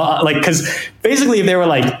nervous. Because basically if they were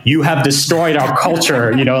like, you have destroyed our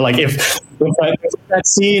culture, like if that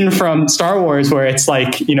scene from Star Wars where it's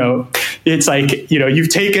like, you've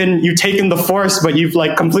taken the Force, but you've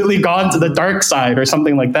like completely gone to the dark side or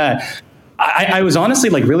something like that. I was honestly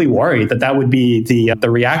like really worried that would be the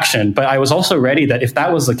reaction, but I was also ready that if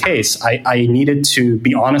that was the case, I needed to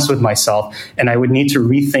be honest with myself, and I would need to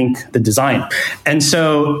rethink the design. And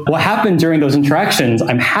so what happened during those interactions,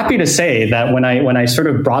 I'm happy to say that when I sort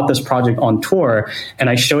of brought this project on tour and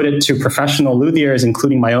I showed it to professional luthiers,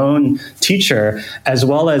 including my own teacher, as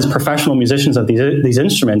well as professional musicians of these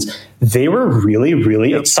instruments, they were really,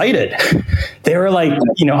 really excited. They were like,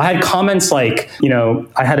 I had comments like,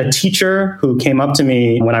 I had a teacher who came up to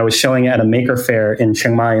me when I was showing it at a maker fair in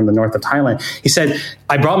Chiang Mai in the north of Thailand. He said,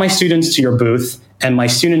 I brought my students to your booth, and my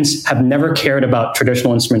students have never cared about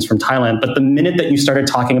traditional instruments from Thailand. But the minute that you started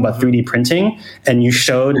talking about 3D printing and you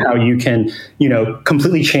showed how you can,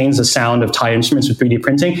 completely change the sound of Thai instruments with 3D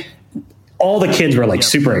printing, all the kids were like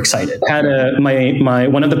super excited.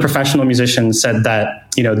 One of the professional musicians said that,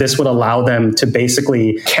 this would allow them to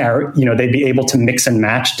basically they'd be able to mix and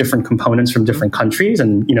match different components from different countries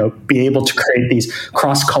and, be able to create these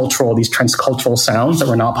cross-cultural, these transcultural sounds that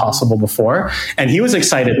were not possible before. And he was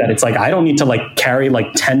excited that it's like, I don't need to like carry like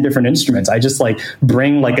 10 different instruments. I just like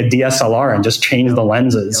bring like a DSLR and just change the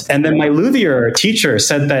lenses. And then my luthier teacher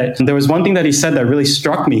said that there was one thing that he said that really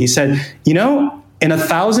struck me. He said, in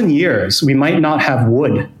 1,000 years, we might not have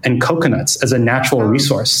wood and coconuts as a natural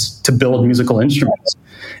resource to build musical instruments.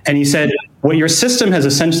 And he said, what your system has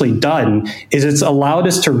essentially done is it's allowed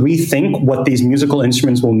us to rethink what these musical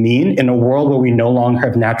instruments will mean in a world where we no longer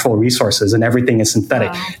have natural resources and everything is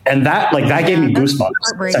synthetic. Wow. And that gave me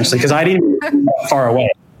goosebumps, essentially, because I didn't get that far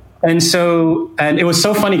away. And it was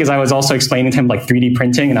so funny because I was also explaining to him like 3D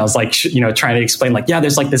printing, and I was like, trying to explain like, yeah,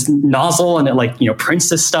 there's like this nozzle and it like, prints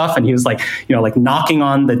this stuff. And he was like, like knocking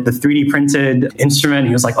on the 3D printed instrument.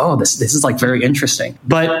 He was like, oh, this is like very interesting.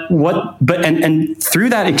 But through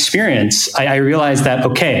that experience, I realized that,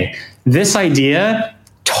 okay, this idea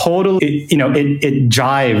totally, it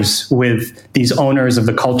jives with these owners of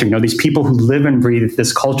the culture, these people who live and breathe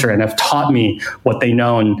this culture and have taught me what they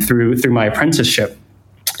know through my apprenticeship.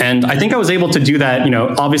 And I think I was able to do that,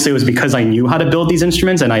 obviously it was because I knew how to build these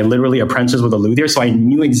instruments and I literally apprenticed with a luthier. So I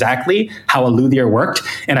knew exactly how a luthier worked.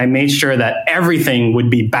 And I made sure that everything would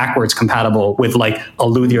be backwards compatible with like a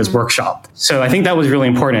luthier's workshop. So I think that was really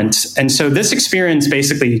important. And so this experience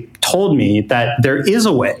basically told me that there is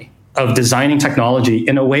a way of designing technology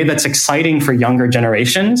in a way that's exciting for younger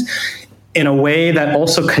generations, in a way that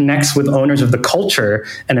also connects with owners of the culture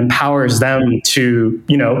and empowers them to,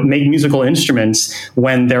 make musical instruments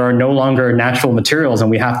when there are no longer natural materials and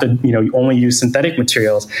we have to, only use synthetic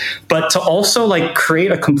materials, but to also like create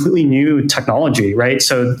a completely new technology, right?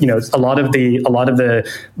 So, a lot of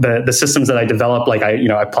the systems that I developed, like I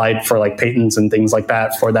applied for like patents and things like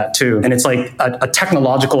that for that too. And it's like a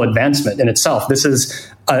technological advancement in itself. This is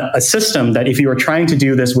a system that if you were trying to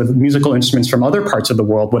do this with musical instruments from other parts of the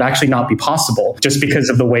world would actually not be possible, just because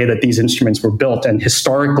of the way that these instruments were built and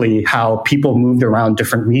historically how people moved around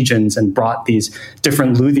different regions and brought these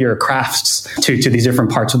different luthier crafts to these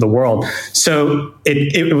different parts of the world. So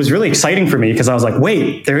it was really exciting for me because I was like,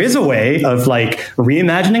 wait, there is a way of like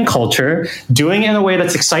reimagining culture, doing it in a way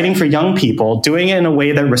that's exciting for young people, doing it in a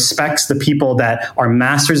way that respects the people that are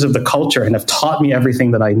masters of the culture and have taught me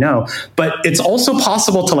everything that I know. But it's also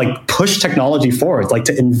possible to like push technology forward, like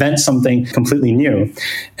to invent something completely new.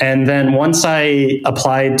 And then once I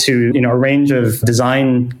applied to, a range of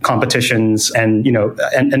design competitions and,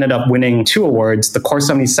 and ended up winning 2 awards, the Core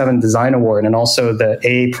 77 Design Award and also the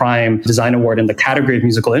A Prime Design Award in the category of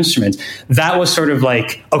musical instruments, that was sort of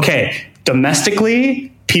like, okay, domestically,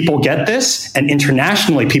 people get this, and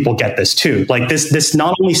internationally people get this too. Like this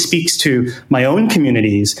not only speaks to my own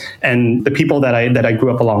communities and the people that I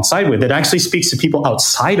grew up alongside with, it actually speaks to people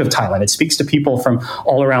outside of Thailand. It speaks to people from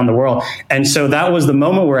all around the world. And so that was the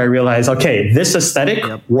moment where I realized, okay, this aesthetic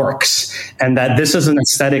works, and that this is an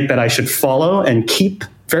aesthetic that I should follow and keep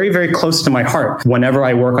very, very close to my heart whenever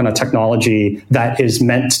I work on a technology that is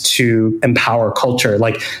meant to empower culture.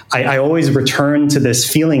 Like I always return to this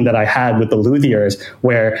feeling that I had with the luthiers,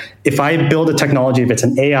 where if I build a technology, if it's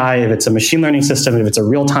an AI, if it's a machine learning system, if it's a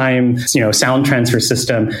real-time, sound transfer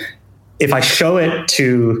system, if I show it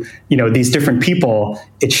to, these different people,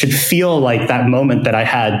 it should feel like that moment that I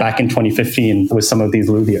had back in 2015 with some of these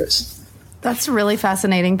luthiers. That's really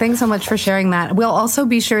fascinating. Thanks so much for sharing that. We'll also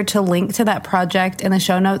be sure to link to that project in the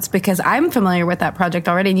show notes because I'm familiar with that project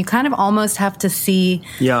already, and you kind of almost have to see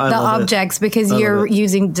the objects because you're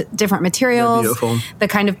using different materials. The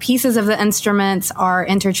kind of pieces of the instruments are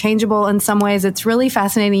interchangeable in some ways. It's really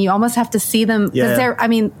fascinating. You almost have to see them because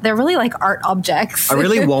they're really like art objects. I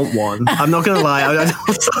really want one. I'm not going to lie.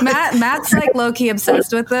 Matt's like low-key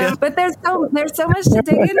obsessed with them, but there's so much to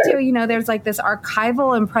dig into. There's like this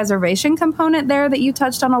archival and preservation component there that you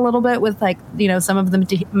touched on a little bit with like, some of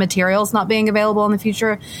the materials not being available in the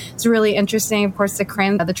future. It's really interesting. Of course, the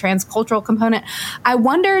transcultural component. I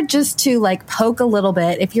wonder, just to like poke a little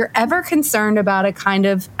bit, if you're ever concerned about a kind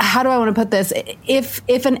of, how do I want to put this?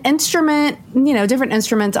 If an instrument, different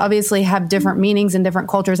instruments obviously have different meanings in different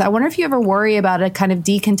cultures. I wonder if you ever worry about a kind of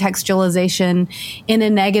decontextualization in a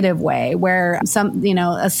negative way, where a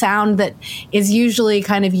sound that is usually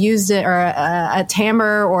kind of used, or a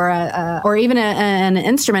timbre or even an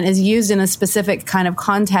instrument is used in a specific kind of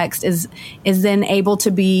context is then able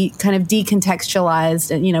to be kind of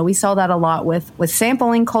decontextualized. And, we saw that a lot with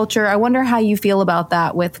sampling culture. I wonder how you feel about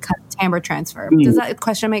that with kind of timbre transfer. Does that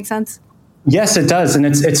question make sense? Yes, it does, and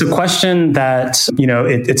it's a question that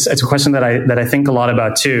it's a question that I think a lot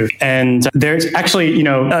about too. And there's actually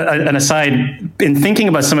an aside in thinking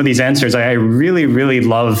about some of these answers. I really, really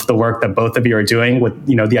love the work that both of you are doing with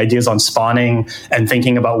the ideas on spawning and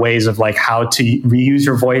thinking about ways of like how to reuse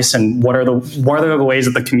your voice and what are the ways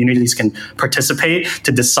that the communities can participate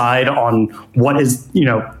to decide on what is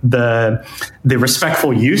the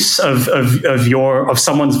respectful use of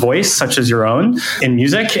someone's voice, such as your own, in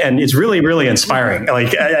music. And it's really inspiring.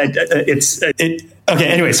 Like okay.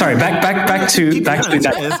 Anyway, sorry. Back to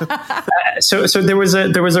that. So there was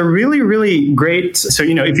a really, really great. So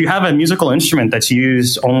if you have a musical instrument that's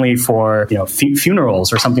used only for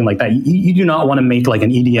funerals or something like that, you do not want to make like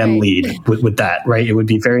an EDM lead with that, right? It would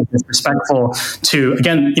be very disrespectful to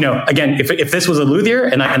again. If this was a luthier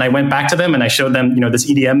and I went back to them and I showed them this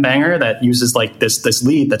EDM banger that uses like this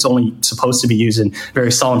lead that's only supposed to be used in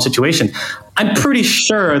very solemn situations, I'm pretty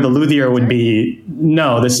sure the luthier would be,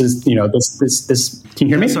 no, this is, this. Can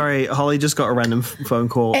you hear me? Sorry, Holly just got a random phone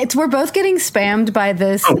call. We're both getting spammed by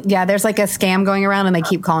this. Oh. Yeah, there's like a scam going around and they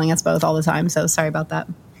keep calling us both all the time. So sorry about that.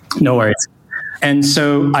 No worries. And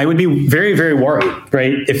so I would be very, very worried,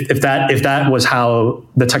 right, if that was how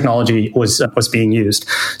the technology was being used.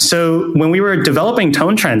 So when we were developing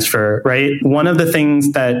tone transfer, right, one of the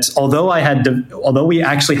things that although we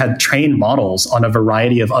actually had trained models on a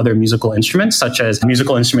variety of other musical instruments, such as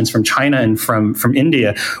musical instruments from China and from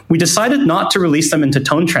India, we decided not to release them into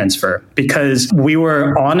tone transfer because we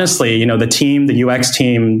were honestly, the team, the UX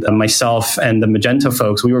team, myself and the Magenta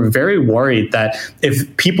folks, we were very worried that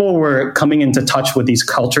if people were coming into touch with these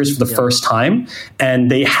cultures for the first time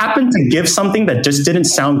and they happened to give something that just didn't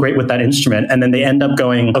sound great with that instrument, and then they end up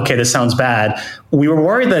going, okay, this sounds bad, we were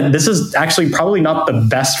worried that this is actually probably not the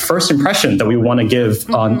best first impression that we want to give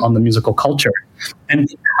on the musical culture. And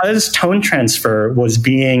because tone transfer was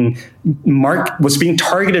being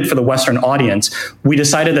targeted for the Western audience, we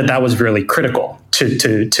decided that was really critical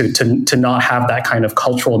to not have that kind of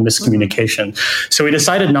cultural miscommunication. So we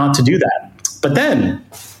decided not to do that. But then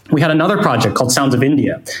we had another project called Sounds of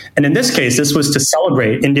India. And in this case, this was to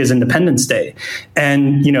celebrate India's Independence Day.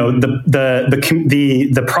 And,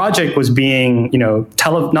 the project was being,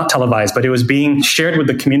 not televised, but it was being shared with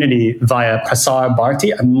the community via Prasar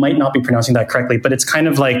Bharati. I might not be pronouncing that correctly, but it's kind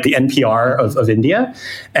of like the NPR of India.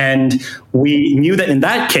 And we knew that in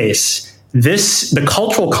that case, the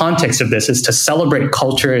cultural context of this is to celebrate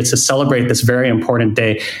culture. It's to celebrate this very important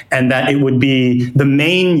day, and that it would be the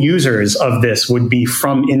main users of this would be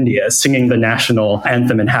from India, singing the national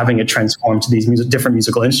anthem and having it transform to these different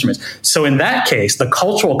musical instruments. So in that case, the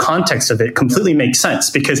cultural context of it completely makes sense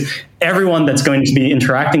because everyone that's going to be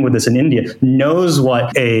interacting with this in India knows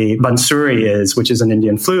what a bansuri is, which is an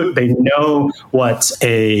Indian flute. They know what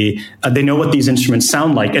these instruments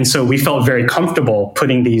sound like, and so we felt very comfortable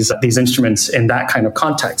putting these instruments in that kind of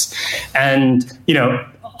context. And,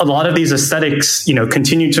 a lot of these aesthetics,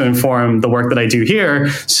 continue to inform the work that I do here.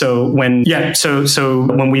 So when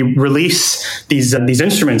we release these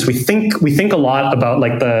instruments, we think a lot about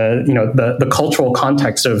like the cultural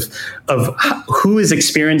context of who is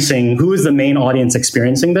the main audience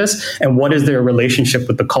experiencing this, and what is their relationship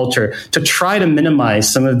with the culture, to try to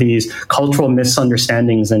minimize some of these cultural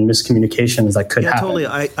misunderstandings and miscommunications that could happen. Totally.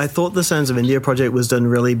 I thought the Sounds of India project was done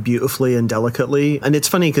really beautifully and delicately. And it's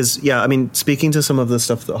funny because, speaking to some of the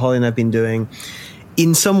stuff that Holly and I've been doing,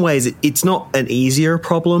 in some ways, it's not an easier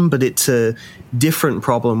problem, but it's a different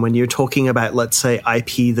problem when you're talking about, let's say,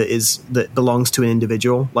 IP that belongs to an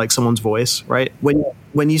individual, like someone's voice, right?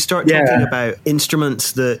 When you start talking about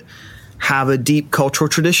instruments that have a deep cultural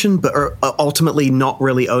tradition, but are ultimately not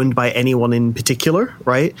really owned by anyone in particular,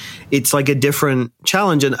 right? It's like a different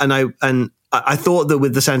challenge. And I thought that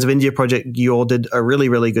with the Sounds of India project, you all did a really,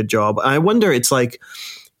 really good job. And I wonder, it's like,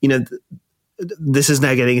 this is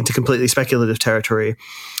now getting into completely speculative territory,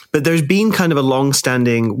 but there's been kind of a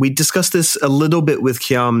long-standing, we discussed this a little bit with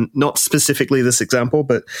Kyam, not specifically this example,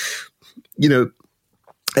 but,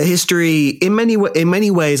 a history in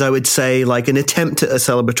many ways, I would say, like an attempt at a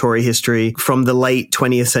celebratory history from the late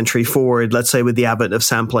 20th century forward, let's say with the advent of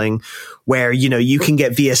sampling, where, you can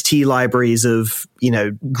get VST libraries of,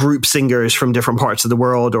 group singers from different parts of the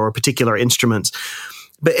world or particular instruments.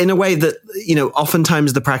 But in a way that,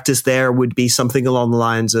 oftentimes the practice there would be something along the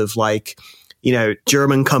lines of like,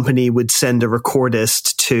 German company would send a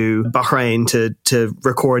recordist to Bahrain to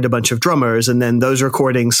record a bunch of drummers. And then those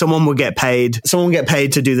recordings, someone would get paid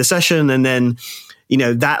to do the session. And then,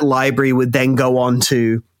 that library would then go on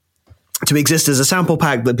to exist as a sample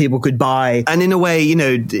pack that people could buy. And in a way,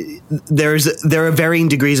 there are varying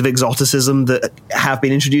degrees of exoticism that have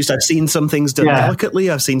been introduced. I've seen some things done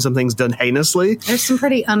delicately. I've seen some things done heinously. There's some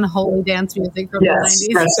pretty unholy dance music from the 90s.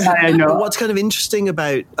 Yes, I know. What's kind of interesting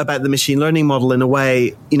about the machine learning model, in a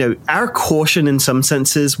way, our caution in some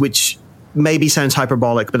senses, which maybe sounds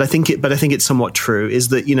hyperbolic, but I think it's somewhat true, is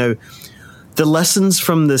that, the lessons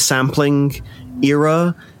from the sampling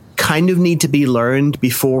era kind of need to be learned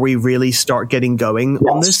before we really start getting going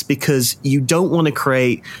on this, because you don't want to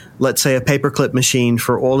create, let's say, a paperclip machine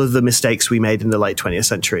for all of the mistakes we made in the late 20th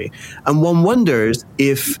century. And one wonders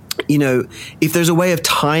if there's a way of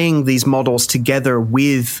tying these models together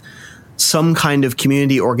with some kind of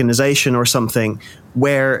community organization or something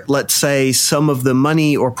where, let's say, some of the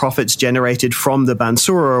money or profits generated from the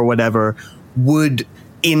Bansura or whatever would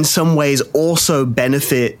in some ways also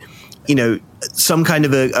benefit, some kind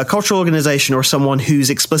of a cultural organization or someone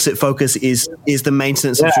whose explicit focus is the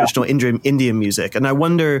maintenance of traditional Indian music. And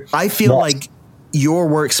I feel like your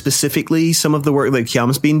work specifically, some of the work that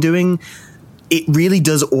Kyam's been doing, it really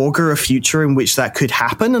does augur a future in which that could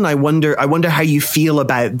happen. And I wonder how you feel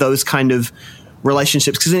about those kind of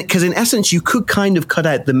relationships, because in essence you could kind of cut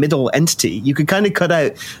out the middle entity. You could kind of cut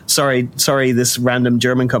out sorry this random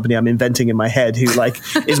German company I'm inventing in my head who like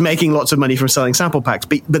is making lots of money from selling sample packs,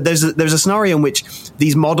 but there's a scenario in which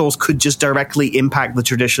these models could just directly impact the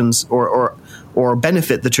traditions or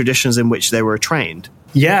benefit the traditions in which they were trained.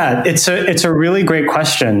 Yeah, it's a really great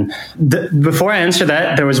question. Before I answer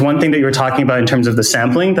that, there was one thing that you were talking about in terms of the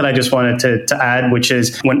sampling that I just wanted to add, which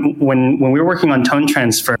is when we were working on tone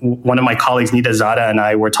transfer, one of my colleagues, Nida Zada, and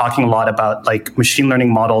I were talking a lot about like machine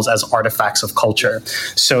learning models as artifacts of culture.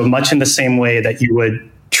 So much in the same way that you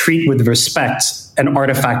would treat with respect an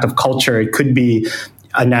artifact of culture, it could be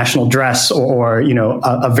a national dress or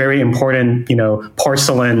a very important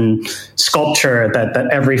porcelain sculpture that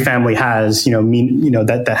every family has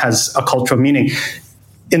that has a cultural meaning.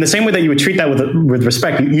 In the same way that you would treat that with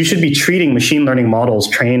respect, you should be treating machine learning models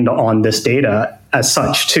trained on this data as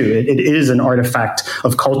such too. It is an artifact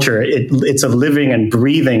of culture. It's a living and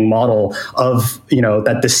breathing model of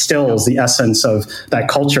that distills the essence of that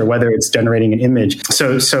culture, whether it's generating an image.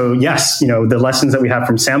 So yes, the lessons that we have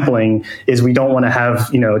from sampling is we don't want to have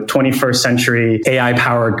 21st century AI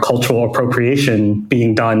powered cultural appropriation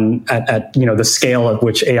being done at the scale at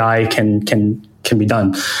which AI can be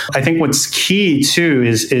done. I think what's key too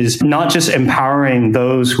is not just empowering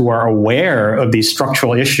those who are aware of these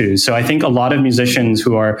structural issues. So I think a lot of musicians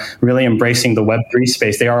who are really embracing the Web3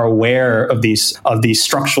 space, they are aware of these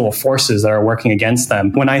structural forces that are working against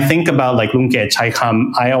them. When I think about like Lunke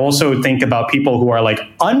Chaikam, I also think about people who are like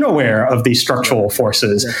unaware of these structural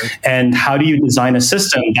forces. And how do you design a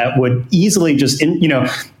system that would easily just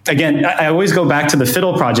again, I always go back to the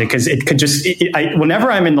Fiddle project because it could just,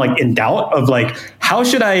 whenever I'm in doubt of like, how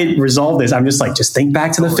should I resolve this? I'm just like, just think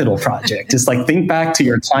back to the Fiddle project. Just like think back to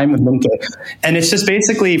your time with Lunke. And it's just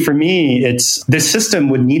basically, for me, this system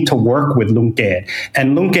would need to work with Lunke.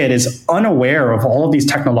 And Lunke is unaware of all of these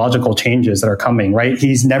technological changes that are coming, right?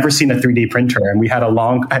 He's never seen a 3D printer. And we had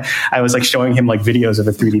I was like showing him like videos of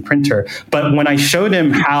a 3D printer. But when I showed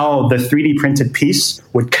him how the 3D printed piece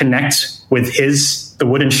would connect with the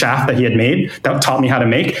wooden shaft that he had made, that taught me how to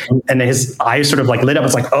make. And his eyes sort of like lit up.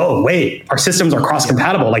 It's like, oh, wait, our systems are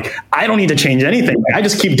cross-compatible. Like, I don't need to change anything. I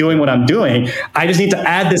just keep doing what I'm doing. I just need to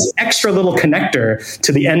add this extra little connector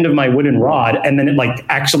to the end of my wooden rod. And then it like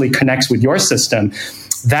actually connects with your system.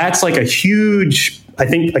 That's like a huge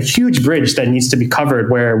bridge that needs to be covered,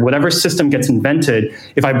 where whatever system gets invented,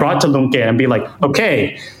 if I brought to Lunke and be like,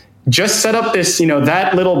 okay, just set up this,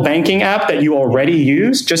 that little banking app that you already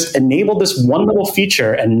use, just enable this one little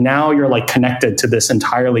feature, and now you're like connected to this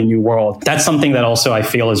entirely new world. That's something that also I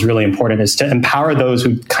feel is really important, is to empower those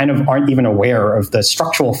who kind of aren't even aware of the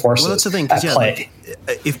structural forces that's the thing, at play.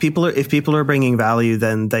 Like, if people are bringing value,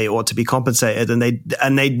 then they ought to be compensated, and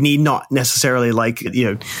they need not necessarily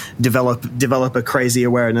develop a crazy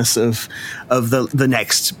awareness of the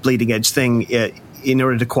next bleeding edge thing in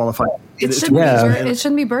order to qualify. It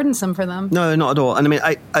shouldn't be burdensome for them. No, not at all. And I mean,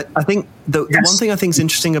 I think the one thing I think is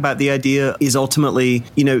interesting about the idea is ultimately,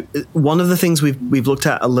 one of the things we've looked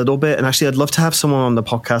at a little bit, and actually I'd love to have someone on the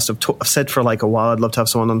podcast. I've said for like a while, I'd love to have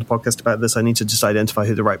someone on the podcast about this. I need to just identify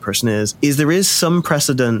who the right person is there is some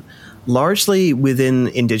precedent, largely within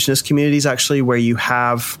indigenous communities, actually, where you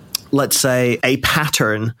have, let's say, a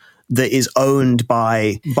pattern that is owned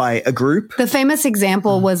by a group. The famous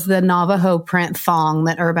example was the Navajo print thong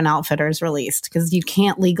that Urban Outfitters released, because you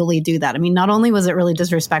can't legally do that. I mean, not only was it really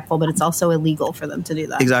disrespectful, but it's also illegal for them to do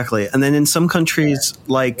that. Exactly. And then in some countries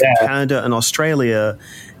like Canada and Australia,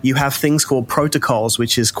 you have things called protocols,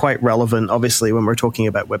 which is quite relevant, obviously, when we're talking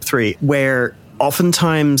about Web3, where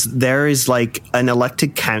oftentimes there is like an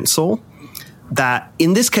elected council that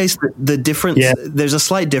in this case, the difference, there's a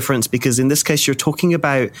slight difference, because in this case, you're talking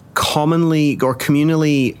about commonly or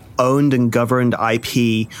communally owned and governed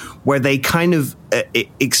IP, where they kind of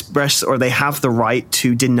express, or they have the right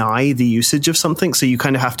to deny the usage of something. So you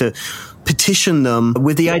kind of have to petition them,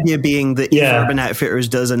 with the idea being that if Urban Outfitters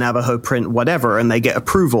does a Navajo print, whatever, and they get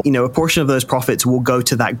approval, a portion of those profits will go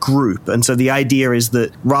to that group. And so the idea is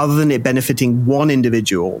that rather than it benefiting one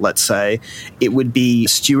individual, let's say, it would be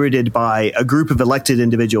stewarded by a group of elected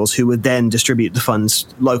individuals who would then distribute the funds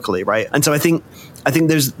locally, right? And so I think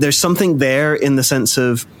there's something there in the sense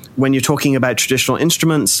of, when you're talking about traditional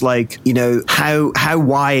instruments, like, how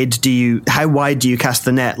wide do you cast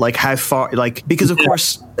the net? Like, how far, like, because of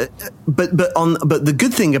course, but the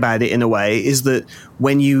good thing about it in a way is that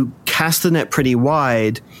when you cast the net pretty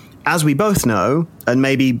wide, as we both know, and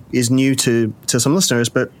maybe is new to some listeners,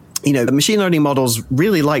 but machine learning models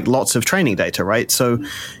really like lots of training data, right? So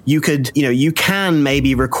you can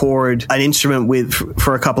maybe record an instrument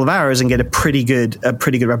for a couple of hours and get a pretty good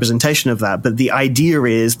representation of that. But the idea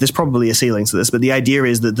is, there's probably a ceiling to this, but the idea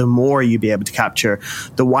is that the more you be able to capture,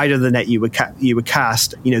 the wider the net you would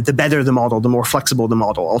cast, the better the model, the more flexible the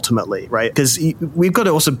model ultimately, right? Because we've got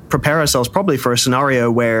to also prepare ourselves probably for a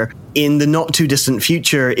scenario where in the not too distant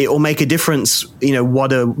future, it will make a difference,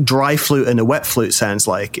 what a dry flute and a wet flute sounds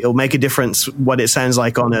like. It'll make a difference what it sounds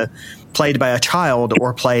like played by a child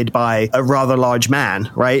or played by a rather large man,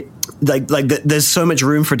 right? There's so much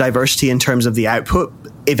room for diversity in terms of the output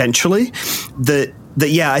eventually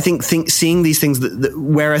I think seeing these things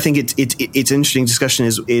where I think it's interesting discussion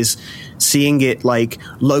is seeing it like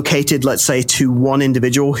located, let's say, to one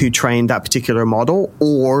individual who trained that particular model,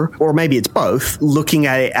 or maybe it's both, looking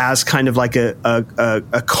at it as kind of like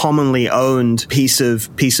a commonly owned piece of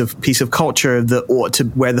culture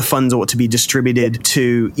where the funds ought to be distributed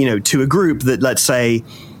to a group that, let's say,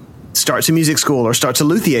 starts a music school or starts a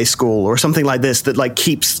luthier school or something like this that like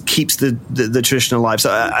keeps the tradition alive. So,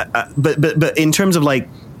 but in terms of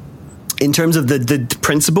the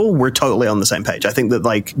principle, we're totally on the same page. I think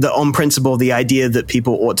that on principle, the idea that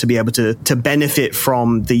people ought to be able to benefit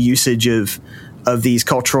from the usage of these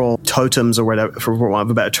cultural totems or whatever, for want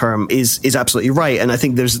of a better term, is absolutely right. And I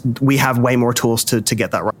think we have way more tools to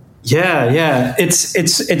get that right. Yeah. It's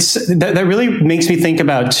that really makes me think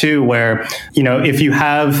about too, where, if you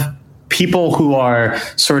have people who are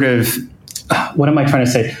sort of, what am I trying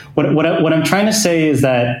to say? What I'm trying to say is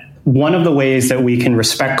that one of the ways that we can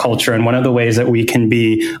respect culture and one of the ways that we can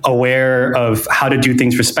be aware of how to do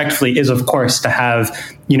things respectfully is, of course, to have,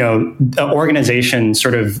 an organization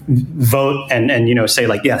sort of vote and say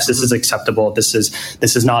like, yes, this is acceptable. This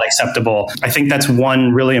is not acceptable. I think that's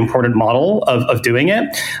one really important model of doing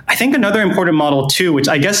it. I think another important model too, which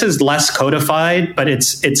I guess is less codified, but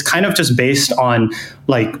it's kind of just based on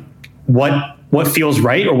like what feels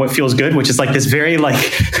right or what feels good, which is like this very like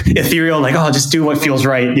ethereal, like, oh, just do what feels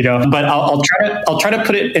right, But I'll try to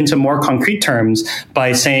put it into more concrete terms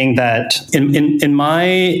by saying that in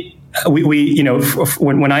my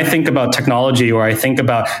when I think about technology, or I think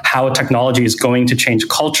about how technology is going to change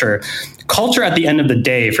culture at the end of the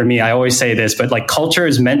day, for me, I always say this, but like culture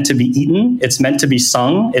is meant to be eaten, it's meant to be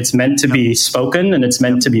sung, it's meant to be spoken, and it's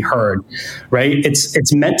meant to be heard, right?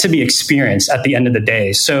 It's meant to be experienced at the end of the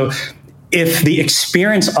day. So if the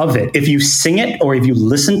experience of it, if you sing it or if you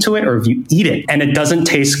listen to it or if you eat it and it doesn't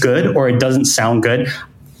taste good or it doesn't sound good,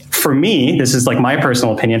 for me, this is like my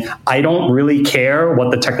personal opinion, I don't really care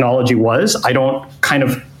what the technology was. I don't kind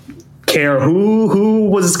of care who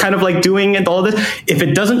was kind of like doing it, all this. If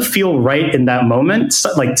it doesn't feel right in that moment,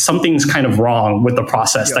 like something's kind of wrong with the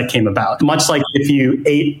process that came about. Much like if you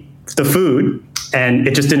ate the food and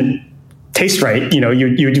it just didn't taste right,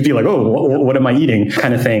 you'd be like, oh, what am I eating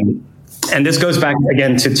kind of thing. And this goes back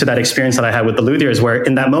again to that experience that I had with the luthiers, where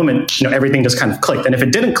in that moment, everything just kind of clicked. And if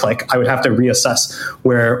it didn't click, I would have to reassess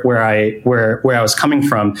where I was coming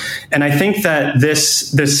from. And I think that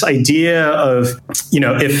this idea of,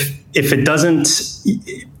 if it doesn't,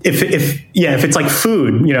 if it's like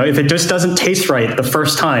food, if it just doesn't taste right the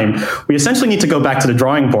first time, we essentially need to go back to the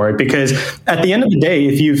drawing board, because at the end of the day,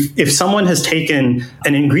 if someone has taken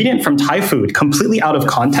an ingredient from Thai food completely out of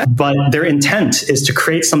context, but their intent is to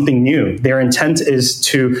create something new, their intent is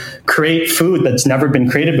to create food that's never been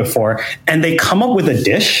created before, and they come up with a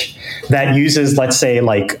dish that uses, let's say,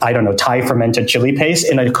 like, I don't know, Thai fermented chili paste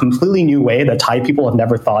in a completely new way that Thai people have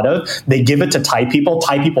never thought of. They give it to Thai people.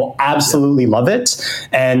 Thai people absolutely love it.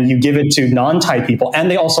 And you give it to non-Thai people,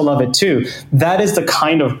 and they also love it too. That is the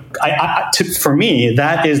kind of, for me,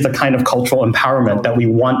 that is the kind of cultural empowerment that we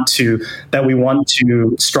want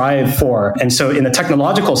to strive for. And so in the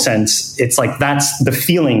technological sense, it's like, that's the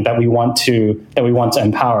feeling that we want to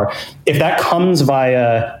empower. If that comes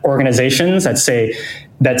via organizations that say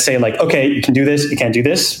like, okay, you can do this, you can't do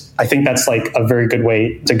this, I think that's like a very good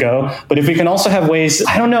way to go. But if we can also have ways,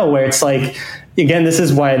 I don't know, where it's like, again, this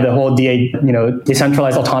is why the whole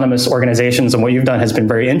decentralized autonomous organizations and what you've done has been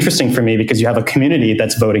very interesting for me, because you have a community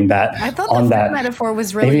that's voting that. I thought on that metaphor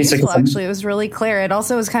was really useful, actually. It was really clear. It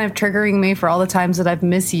also was kind of triggering me for all the times that I've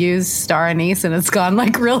misused star anise and it's gone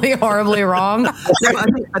like really horribly wrong.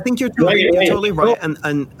 I think you're totally right.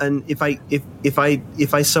 And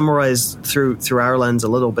if I summarize through our lens a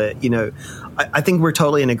little bit, I think we're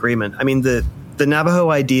totally in agreement. I mean, the Navajo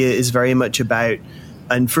idea is very much about,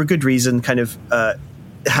 and for good reason, kind of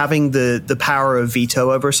having the power of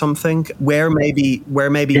veto over something. Where maybe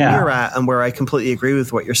you're at, and where I completely agree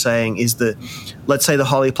with what you're saying, is that, let's say, the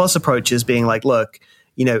Holly Plus approach is being like, look,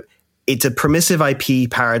 it's a permissive IP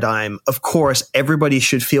paradigm. Of course, everybody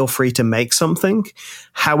should feel free to make something.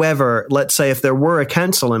 However, let's say if there were a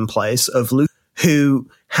council in place of who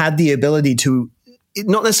had the ability to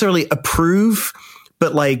not necessarily approve,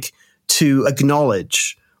 but like to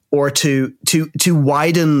acknowledge or to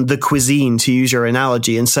widen the cuisine, to use your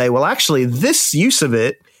analogy, and say, well, actually, this use of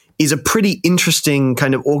it is a pretty interesting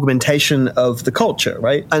kind of augmentation of the culture,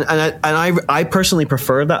 right? And I personally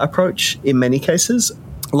prefer that approach in many cases,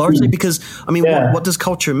 largely because, I mean, what does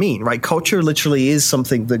culture mean, right? Culture literally is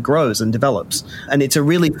something that grows and develops. And it's a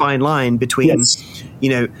really fine line between, you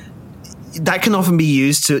know, that can often be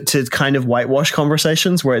used to kind of whitewash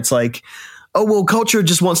conversations where it's like, oh, well, culture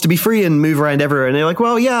just wants to be free and move around everywhere. And they're like,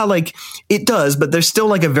 well, yeah, like it does, but there's still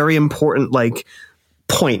like a very important like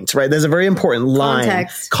point, right? There's a very important line,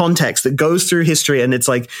 context that goes through history. And it's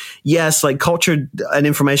like, yes, like culture and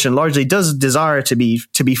information largely does desire to be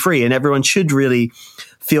free, and everyone should really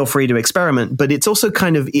feel free to experiment. But it's also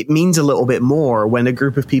kind of, it means a little bit more when a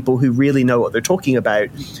group of people who really know what they're talking about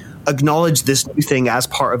acknowledge this new thing as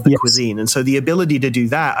part of the cuisine. And so the ability to do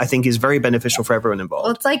that, I think, is very beneficial for everyone involved.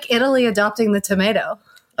 Well, it's like Italy adopting the tomato.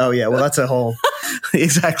 Oh, yeah. Well, that's a whole...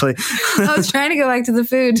 Exactly. I was trying to go back to the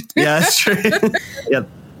food. Yeah, that's true. Yeah.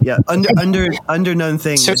 Yeah. Underknown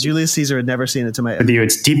thing. So, Julius Caesar had never seen a tomato.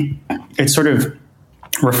 It's deep. It's sort of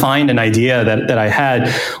refined an idea that I had,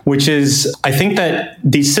 which is I think that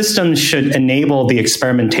these systems should enable the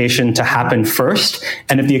experimentation to happen first.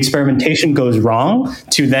 And if the experimentation goes wrong,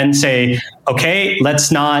 to then say, okay,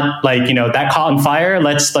 let's not like, you know, that caught on fire.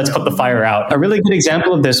 Let's put the fire out. A really good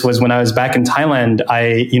example of this was when I was back in Thailand.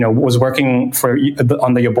 I, you know, was working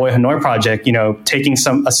on the Your Boy Hanoi project, you know, taking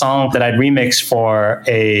a song that I'd remixed for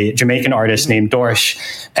a Jamaican artist named Dorsh.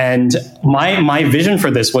 And my vision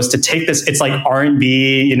for this was to take this, it's like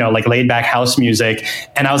R&B, you know, like laid back house music.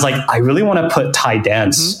 And I was like, I really want to put Thai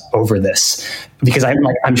dance over this because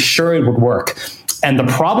I'm sure it would work. And the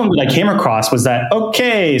problem that I came across was that,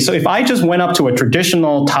 okay, so if I just went up to a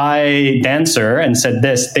traditional Thai dancer and said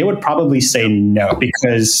this, they would probably say no,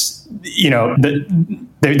 because, you know,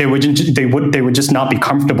 they would just not be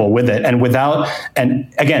comfortable with it.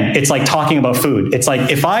 And again, it's like talking about food. It's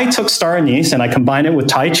like if I took star anise and I combined it with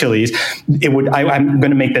Thai chilies, I'm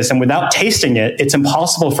going to make this. And without tasting it, it's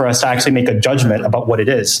impossible for us to actually make a judgment about what it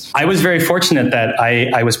is. I was very fortunate that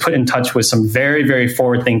I was put in touch with some very, very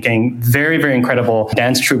forward-thinking, very, very incredible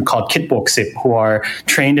dance troupe called Kitbok Sip, who are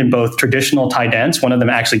trained in both traditional Thai dance. One of them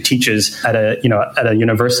actually teaches at a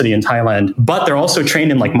university in Thailand, but they're also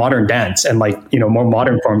trained in like modern dance and like, you know, more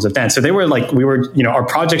modern forms of dance. So they were like, our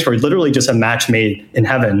projects were literally just a match made in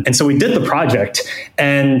heaven. And so we did the project,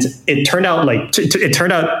 and it turned out it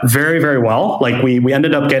turned out very, very well. Like we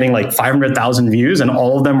ended up getting like 500,000 views, and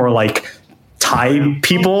all of them were like Thai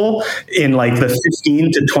people in like the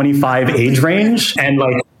 15 to 25 age range. And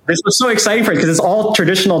like, this was so exciting for it because it's all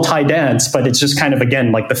traditional Thai dance, but it's just kind of,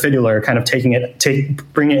 again, like the fiddler kind of bringing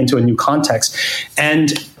it into a new context.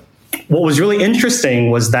 And what was really interesting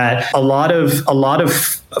was that a lot of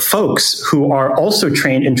folks who are also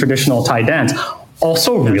trained in traditional Thai dance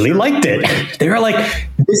also really liked it. They were like,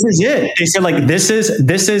 this is it. They said like, this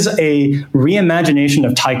is a reimagination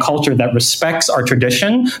of Thai culture that respects our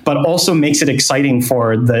tradition, but also makes it exciting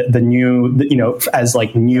for the new, you know, as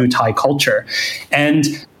like new Thai culture. And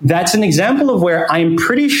that's an example of where I'm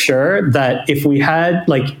pretty sure that if we had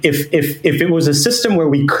like, if it was a system where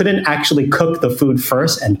we couldn't actually cook the food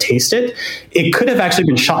first and taste it, it could have actually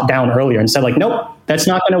been shot down earlier and said like, nope, that's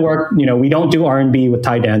not going to work. You know, we don't do R&B with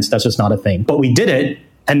Thai dance. That's just not a thing. But we did it,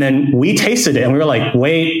 and then we tasted it, and we were like,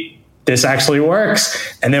 wait, this actually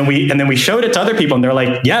works. And then we showed it to other people, and they're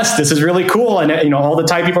like, yes, this is really cool. And you know, all the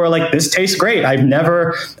Thai people are like, this tastes great. I've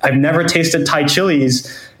never tasted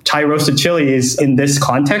Thai roasted chilies in this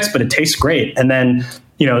context, but it tastes great. And then,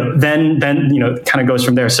 you know, then kind of goes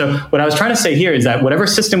from there. So what I was trying to say here is that whatever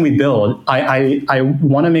system we build, I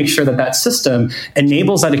want to make sure that system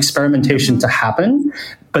enables that experimentation to happen.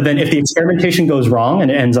 But then if the experimentation goes wrong and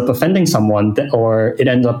it ends up offending someone, or it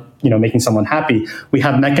ends up, you know, making someone happy, we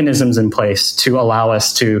have mechanisms in place to allow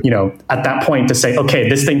us to, you know, at that point to say, okay,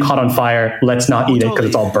 this thing caught on fire, let's not eat it because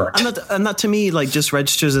it's all burnt. And that to me, like, just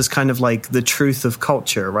registers as kind of like the truth of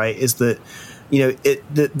culture, right? Is that, you know,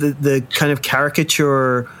 the kind of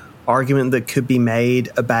caricature argument that could be made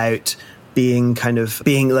about being,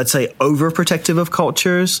 let's say, overprotective of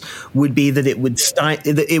cultures would be that it would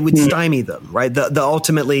stymie them, right? That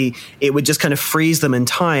ultimately it would just kind of freeze them in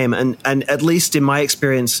time. And at least in my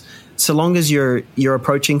experience, so long as you're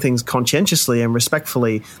approaching things conscientiously and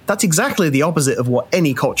respectfully, that's exactly the opposite of what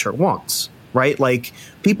any culture wants. right? Like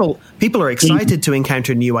people are excited to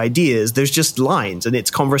encounter new ideas. There's just lines, and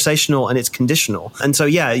it's conversational and it's conditional. And so,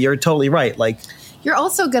 yeah, you're totally right. Like, you're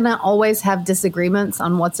also going to always have disagreements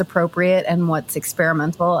on what's appropriate and what's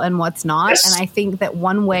experimental and what's not. Yes. And I think that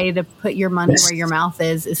one way to put your money where your mouth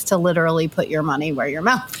is to literally put your money where your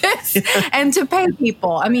mouth is and to pay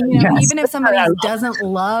people. I mean, even if somebody doesn't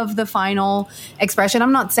love the final expression,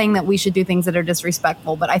 I'm not saying that we should do things that are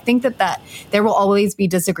disrespectful, but I think that there will always be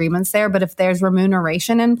disagreements there. But if there's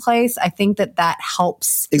remuneration in place, I think that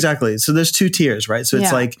helps. Exactly. So there's 2 tiers, right? So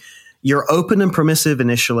it's like you're open and permissive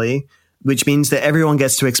initially, which means that everyone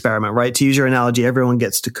gets to experiment, right? To use your analogy, everyone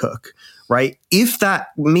gets to cook, right? If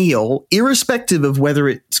that meal, irrespective of whether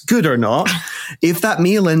it's good or not, if that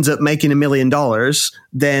meal ends up making $1 million,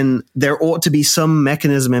 then there ought to be some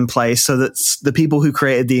mechanism in place so that the people who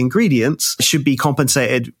created the ingredients should be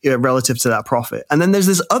compensated relative to that profit. And then there's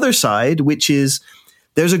this other side, which is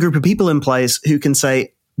there's a group of people in place who can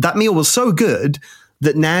say that meal was so good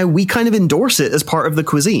that now we kind of endorse it as part of the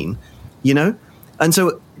cuisine, you know? And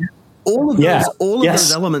so all of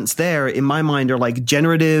those elements there, in my mind, are like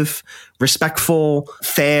generative, respectful,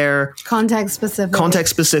 fair, context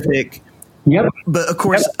specific. Yep. But of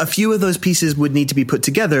course, a few of those pieces would need to be put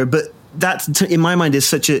together. But that, in my mind, is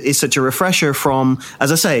such a refresher from,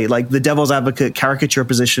 as I say, like the devil's advocate caricature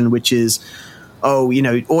position, which is, oh, you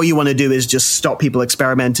know, all you want to do is just stop people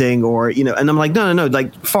experimenting, or, you know, and I'm like, no,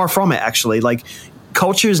 like far from it, actually. Like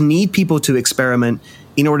cultures need people to experiment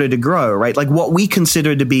in order to grow, right? Like what we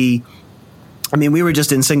consider to be, I mean, we were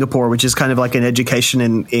just in Singapore, which is kind of like an education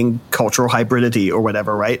in cultural hybridity or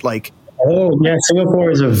whatever, right? Like, oh yeah,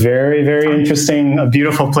 Singapore is a very, very interesting, a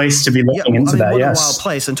beautiful place to be looking into that. What a wild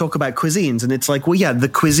place, and talk about cuisines. And it's like, well, yeah, the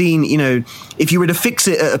cuisine, you know, if you were to fix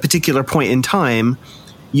it at a particular point in time,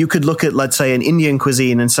 you could look at, let's say, an Indian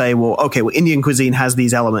cuisine and say, well, okay, well, Indian cuisine has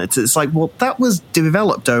these elements. It's like, well, that was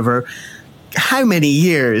developed over how many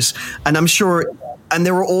years? And I'm sure, and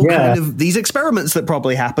there were all kind of these experiments that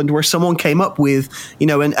probably happened where someone came up with, you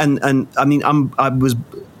know, and I mean, I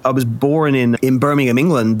was born in Birmingham,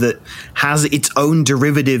 England, that has its own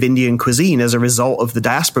derivative Indian cuisine as a result of the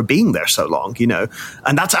diaspora being there so long, you know,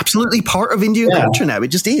 and that's absolutely part of Indian culture now. It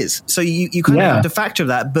just is. So you kind of have to factor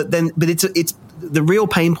that, but it's the real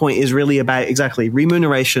pain point is really about exactly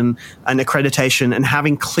remuneration and accreditation and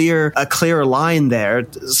having a clear line there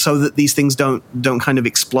so that these things don't kind of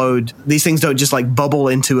explode. These things don't just like bubble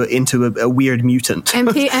into a weird mutant. And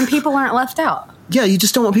people aren't left out. Yeah, you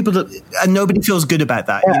just don't want people to, and nobody feels good about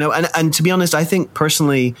that, you know? And to be honest, I think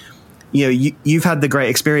personally, you know, you've had the great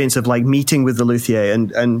experience of like meeting with the luthier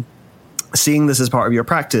and seeing this as part of your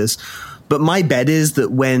practice. But my bet is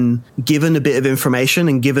that when given a bit of information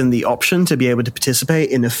and given the option to be able to participate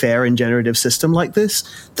in a fair and generative system like this,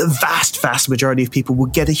 the vast majority of people will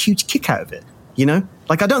get a huge kick out of it. You know,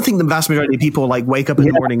 like I don't think the vast majority of people like wake up in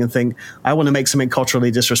the morning and think, I want to make something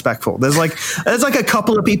culturally disrespectful. There's like a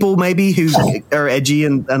couple of people maybe who are edgy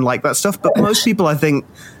and like that stuff. But most people, I think,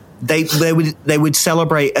 they would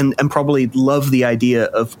celebrate and probably love the idea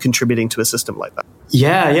of contributing to a system like that.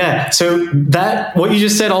 Yeah. So that, what you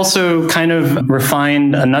just said also kind of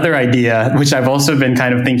refined another idea, which I've also been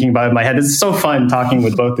kind of thinking about in my head. It's so fun talking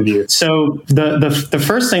with both of you. So the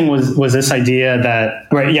first thing was this idea that,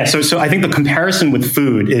 right. Yeah. So I think the comparison with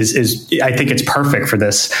food is I think it's perfect for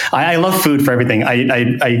this. I love food for everything.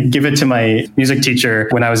 I give it to my music teacher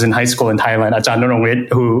when I was in high school in Thailand, Ajahn Nonongwit,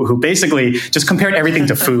 who basically just compared everything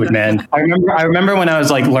to food, man. I remember when I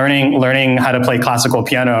was like learning how to play classical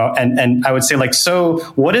piano, and I would say like, so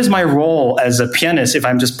what is my role as a pianist if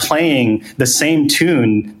I'm just playing the same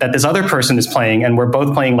tune that this other person is playing, and we're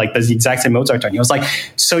both playing like the exact same Mozart tune? He was like,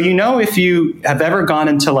 so, you know, if you have ever gone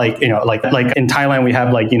into like, you know, like in Thailand, we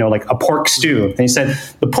have like, you know, like a pork stew. And he said,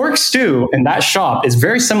 the pork stew in that shop is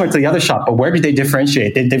very similar to the other shop, but where do they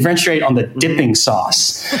differentiate? They differentiate on the dipping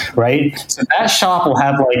sauce, right? So that shop will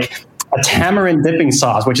have like a tamarind dipping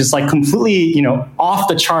sauce, which is like completely, you know, off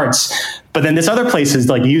the charts. But then this other place is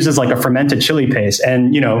like uses like a fermented chili paste,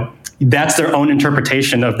 and, you know, that's their own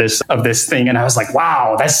interpretation of this thing. And I was like,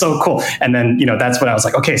 wow, that's so cool. And then, you know, that's when I was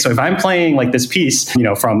like, okay, so if I'm playing like this piece, you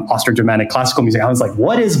know, from Austro-Germanic classical music, I was like,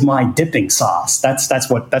 what is my dipping sauce? That's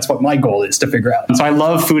what my goal is to figure out. And so I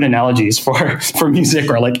love food analogies for music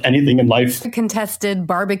or like anything in life. Contested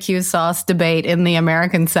barbecue sauce debate in the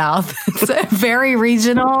American South. It's very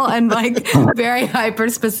regional and like very hyper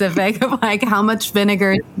specific of like how much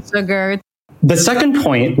vinegar, sugar. The second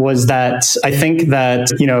point was that I think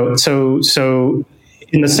that, you know, so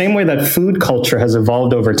in the same way that food culture has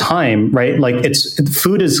evolved over time, right? Like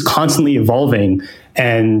food is constantly evolving.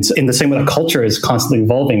 And in the same way, the culture is constantly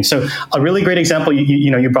evolving. So a really great example,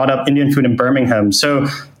 you brought up Indian food in Birmingham. So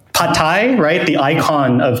Pad Thai, right, the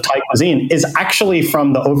icon of Thai cuisine, is actually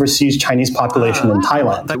from the overseas Chinese population in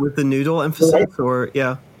Thailand. Like with the noodle emphasis, or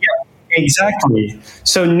yeah. Exactly.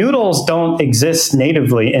 So noodles don't exist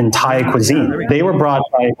natively in Thai cuisine. They were brought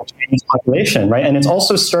by the Chinese population, right? And it's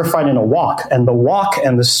also stir-fried in a wok. And the wok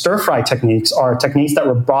and the stir-fry techniques are techniques that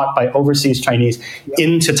were brought by overseas Chinese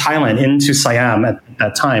into Thailand, into Siam at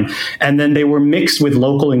that time. And then they were mixed with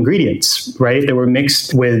local ingredients, right? They were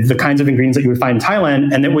mixed with the kinds of ingredients that you would find in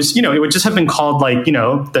Thailand. And it was, it would just have been called like,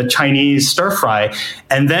 the Chinese stir-fry.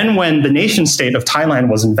 And then when the nation state of Thailand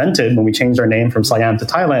was invented, when we changed our name from Siam to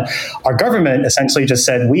Thailand, our government essentially just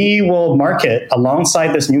said, we will market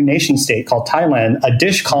alongside this new nation state called Thailand, a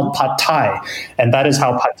dish called Pad Thai. And that is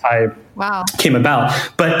how Pad Thai came about.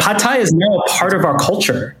 But Pad Thai is now a part of our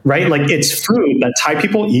culture, right? Like it's food that Thai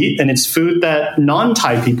people eat and it's food that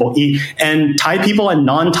non-Thai people eat. And Thai people and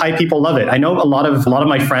non-Thai people love it. I know a lot of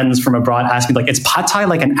my friends from abroad ask me like, is Pad Thai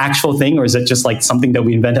like an actual thing or is it just like something that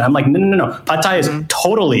we invented? I'm like, no. Pad Thai is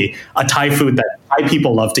totally a Thai food that Thai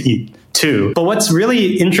people love to eat too. But what's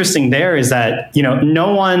really interesting there is that,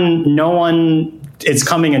 no one is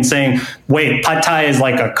coming and saying, wait, Pad Thai is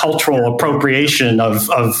like a cultural appropriation of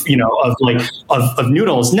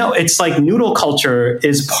noodles. No, it's like noodle culture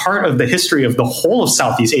is part of the history of the whole of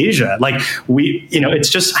Southeast Asia. Like it's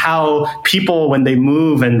just how people, when they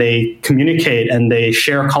move and they communicate and they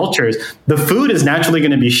share cultures, the food is naturally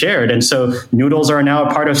going to be shared. And so noodles are now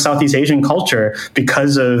a part of Southeast Asian culture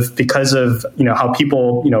because of how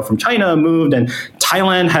people, from China moved, and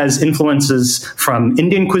Thailand has influences from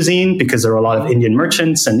Indian cuisine because there are a lot of Indian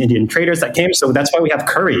merchants and Indian traders that came. So that's why we have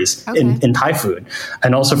curries in Thai food,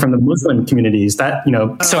 and also from the Muslim communities that,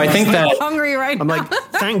 so I think that hungry right now. I'm like,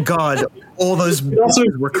 thank God all those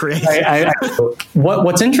were created.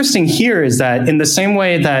 What's interesting here is that in the same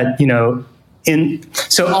way that,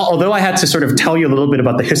 so although I had to sort of tell you a little bit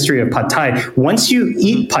about the history of Pad Thai, once you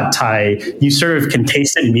eat Pad Thai, you sort of can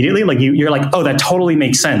taste it immediately. Like you're like, oh, that totally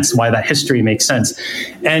makes sense. Why that history makes sense.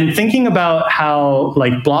 And thinking about how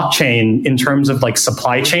like blockchain in terms of like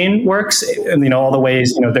supply chain works, and all the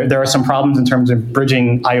ways, there are some problems in terms of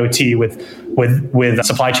bridging IoT with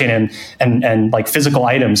supply chain and like physical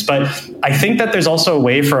items. But I think that there's also a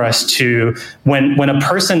way for us to, when a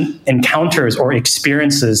person encounters or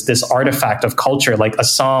experiences this artifact of culture, like a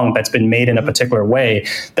song that's been made in a particular way,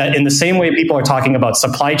 that in the same way people are talking about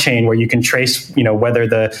supply chain where you can trace, whether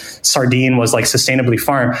the sardine was like sustainably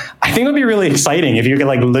farmed, I think it would be really exciting if you could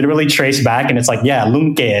like literally trace back and it's like, yeah,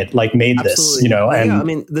 Lunke like made Absolutely. this, and yeah, I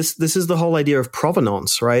mean, this is the whole idea of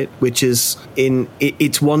provenance, right? Which is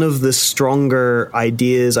it's one of the stronger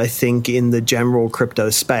ideas, I think, in the general crypto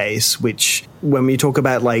space, which when we talk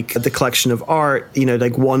about like the collection of art,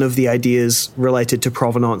 like one of the ideas related to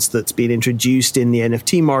provenance that's been introduced in the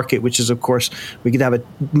NFT market, which is, of course, we could have a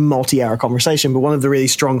multi-hour conversation, but one of the really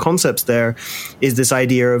strong concepts there is this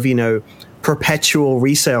idea of, perpetual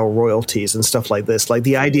resale royalties and stuff like this. Like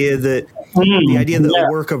the idea that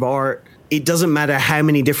a work of art, it doesn't matter how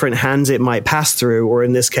many different hands it might pass through, or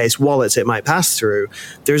in this case, wallets it might pass through.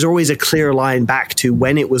 There's always a clear line back to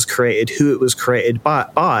when it was created, who it was created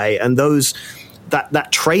by, and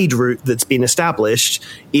that trade route that's been established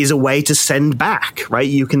is a way to send back, right?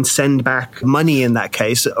 You can send back money in that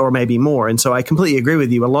case, or maybe more. And so I completely agree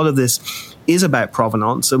with you. A lot of this is about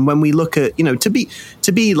provenance. And when we look at,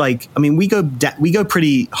 to be like, I mean, we go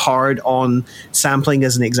pretty hard on sampling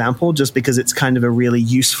as an example, just because it's kind of a really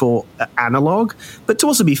useful analog. But to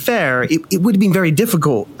also be fair, it would have been very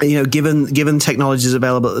difficult, given technologies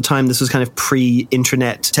available at the time. This was kind of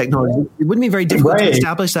pre-internet technology. It wouldn't be very difficult to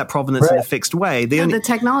establish that provenance in a fixed way. The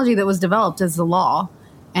technology that was developed is the law.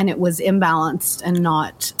 And it was imbalanced and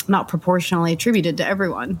not proportionally attributed to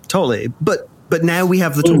everyone. Totally. But now we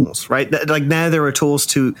have the tools, right? Like now there are tools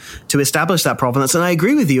to establish that provenance. And I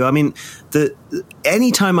agree with you. I mean,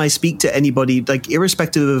 anytime I speak to anybody, like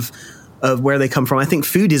irrespective of where they come from, I think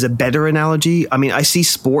food is a better analogy. I mean, I see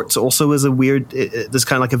sports also as a weird, this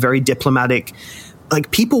kind of like a very diplomatic,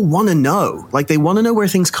 like people want to know, like they want to know where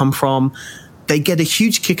things come from. They get a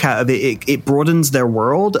huge kick out of it. It broadens their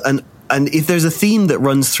world. And if there's a theme that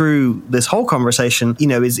runs through this whole conversation,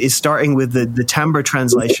 is starting with the timbre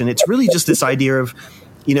translation. It's really just this idea of,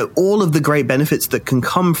 all of the great benefits that can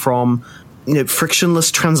come from,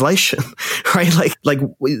 frictionless translation, right? Like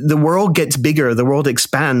the world gets bigger, the world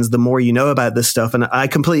expands, the more you know about this stuff. And I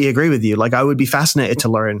completely agree with you. Like I would be fascinated to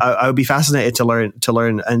learn. I would be fascinated to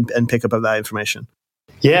learn and pick up that information.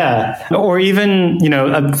 Yeah. Or even,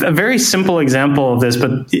 a very simple example of this,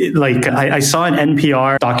 but like I saw an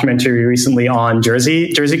NPR documentary recently on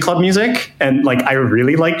Jersey Club music. And like, I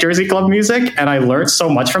really like Jersey Club music and I learned so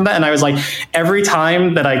much from that. And I was like, every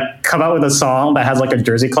time that I come out with a song that has like a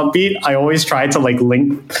Jersey Club beat, I always try to like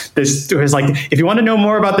link this to his, like, if you want to know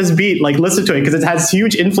more about this beat, like listen to it because it has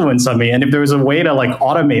huge influence on me. And if there was a way to like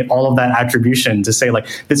automate all of that attribution to say like,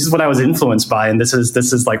 this is what I was influenced by. And this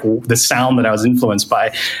is like the sound that I was influenced by.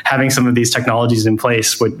 Having some of these technologies in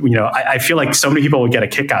place would, I feel like so many people would get a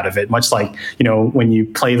kick out of it, much like, when you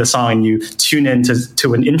play the song and you tune in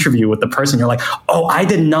to an interview with the person, you're like, oh, I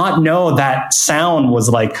did not know that sound was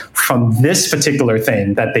like from this particular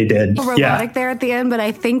thing that they did. Robotic there at the end, but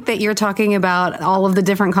I think that you're talking about all of the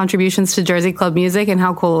different contributions to Jersey Club music and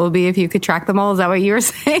how cool it would be if you could track them all. Is that what you were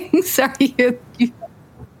saying? Sorry.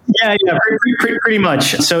 Yeah, pretty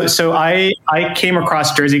much. So I came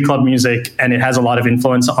across Jersey Club music and it has a lot of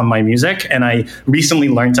influence on my music. And I recently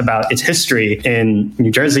learned about its history in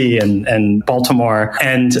New Jersey and Baltimore.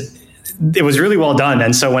 And it was really well done.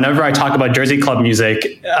 And so whenever I talk about Jersey Club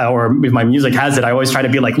music or if my music has it, I always try to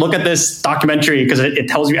be like, look at this documentary because it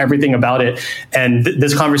tells you everything about it. And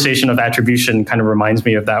this conversation of attribution kind of reminds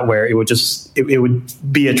me of that, where it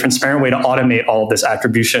would be a transparent way to automate all of this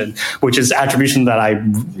attribution, which is attribution that I,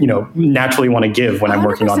 naturally want to give when I'm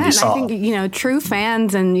working on these songs. I think, true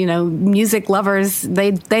fans and, music lovers,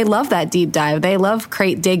 they love that deep dive. They love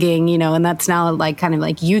crate digging, and that's now like kind of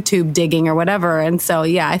like YouTube digging or whatever. And so,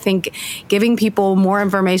 yeah, I think giving people more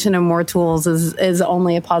information and more tools is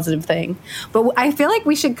only a positive thing. But I feel like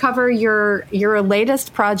we should cover your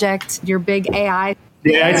latest project, your big AI.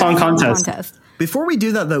 The AI Song Contest. Before we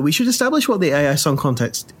do that, though, we should establish what the AI Song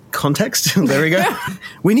Context. There we go.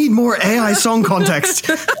 We need more AI Song Context.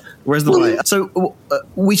 Where's the light? So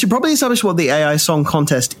we should probably establish what the AI Song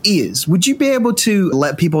Contest is. Would you be able to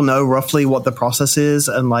let people know roughly what the process is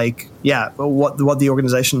and what the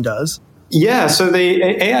organization does? Yeah, so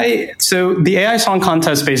the AI Song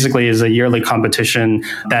Contest basically is a yearly competition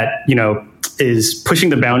that, is pushing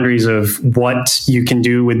the boundaries of what you can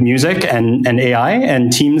do with music and AI,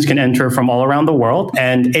 and teams can enter from all around the world.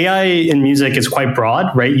 And AI in music is quite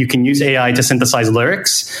broad, right? You can use AI to synthesize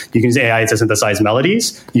lyrics. You can use AI to synthesize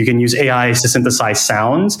melodies. You can use AI to synthesize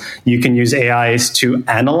sounds. You can use AIs to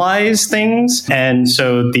analyze things. And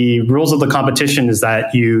so the rules of the competition is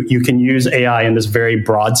that you can use AI in this very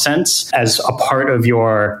broad sense as a part of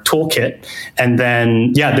your toolkit. And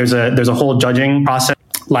then, there's a whole judging process.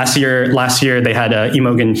 Last year they had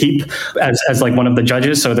Imogen Heap as like one of the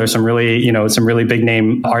judges. So there's some really big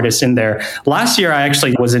name artists in there. Last year, I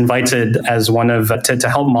actually was invited as one of to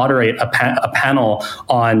help moderate a panel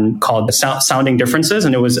called Sounding Differences.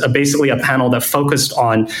 And it was basically a panel that focused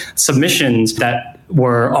on submissions that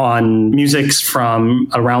were on musics from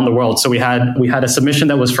around the world. So we had a submission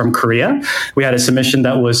that was from Korea. We had a submission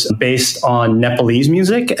that was based on Nepalese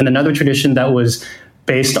music, and another tradition that was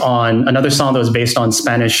based on another song that was based on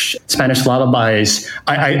Spanish lullabies.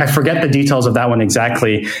 I forget the details of that one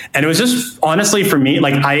exactly. And it was just honestly for me,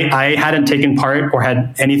 like I hadn't taken part or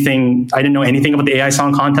had anything. I didn't know anything about the AI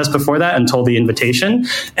Song Contest before that until the invitation.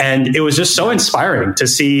 And it was just so inspiring to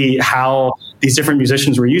see how these different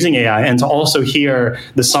musicians were using AI and to also hear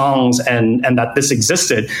the songs and that this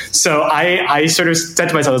existed. So I sort of said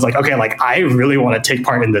to myself, I was like, okay, like I really want to take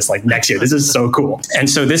part in this like next year. This is so cool. And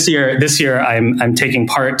so this year I'm taking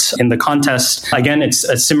part in the contest. Again, it's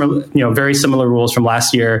a similar, very similar rules from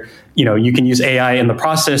last year. You can use AI in the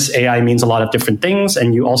process. AI means a lot of different things.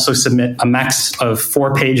 And you also submit a max of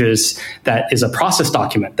 4 pages that is a process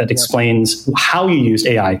document that explains how you use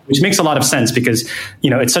AI, which makes a lot of sense because,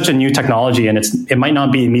 it's such a new technology and it might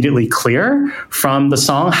not be immediately clear from the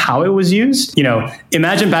song how it was used.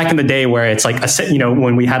 Imagine back in the day where it's like,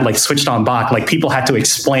 when we had like switched on Bach, like people had to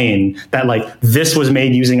explain that like this was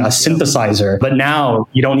made using a synthesizer. But now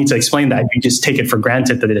you don't need to explain that. You just take it for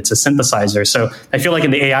granted that it's a synthesizer. So I feel like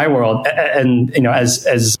in the AI world, and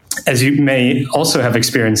as you may also have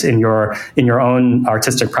experienced in your own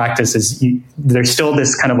artistic practice, there's still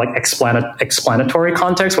this kind of like explanatory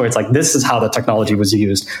context where it's like this is how the technology was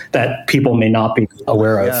used that people may not be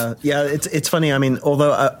aware of. Yeah, it's funny. I mean,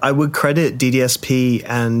 although I would credit DDSP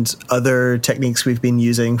and other techniques we've been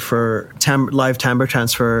using for live timbre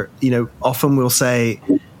transfer. Often we'll say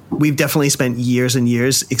we've definitely spent years and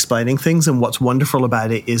years explaining things, and what's wonderful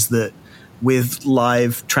about it is that with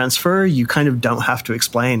live transfer, you kind of don't have to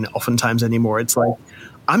explain oftentimes anymore. It's like,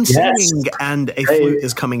 I'm singing and a flute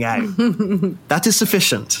is coming out. That is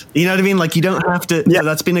sufficient. You know what I mean? Like you don't have to. Yeah. So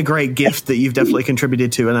that's been a great gift that you've definitely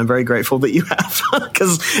contributed to, and I'm very grateful that you have.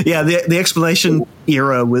 Because the explanation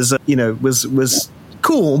era was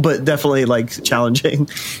cool, but definitely like challenging.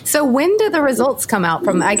 So when do the results come out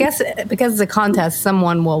from? I guess because it's a contest,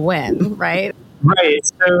 someone will win, right? Right.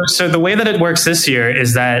 So the way that it works this year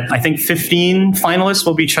is that I think 15 finalists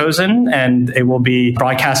will be chosen, and it will be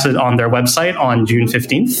broadcasted on their website on June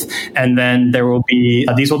 15th. And then there will be,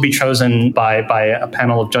 these will be chosen by a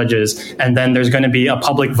panel of judges. And then there's going to be a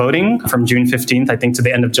public voting from June 15th, I think, to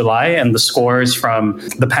the end of July. And the scores from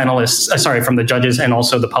the panelists, from the judges and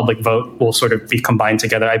also the public vote will sort of be combined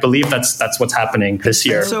together. I believe that's what's happening this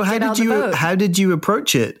year. So how did you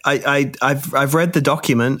approach it? I've read the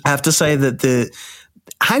document. I have to say that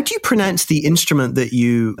how do you pronounce the instrument that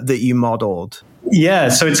you modeled? Yeah,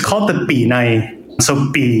 so it's called the Binai. So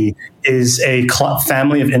B is a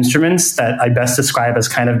family of instruments that I best describe as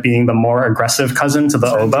kind of being the more aggressive cousin to the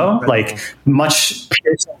oboe, like much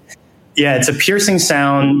piercing. Yeah, it's a piercing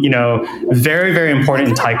sound, very, very important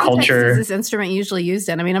in Thai culture. Is this instrument usually used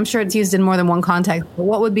in? I mean, I'm sure it's used in more than one context, but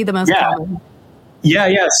what would be the most common? Yeah,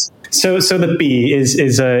 yes. So the B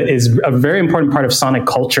is a very important part of sonic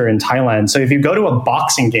culture in Thailand. So if you go to a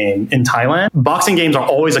boxing game in Thailand, boxing games are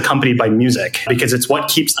always accompanied by music because it's what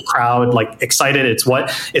keeps the crowd like excited. It's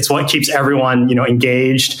what keeps everyone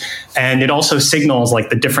engaged, and it also signals like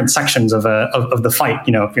the different sections of the fight.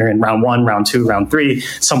 If you're in round 1, round 2, round 3,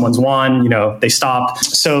 someone's won. They stop.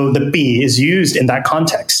 So the B is used in that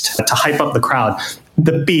context to hype up the crowd.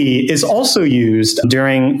 The B is also used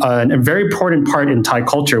during a very important part in Thai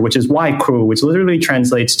culture, which is Wai Kru, which literally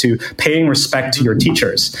translates to paying respect to your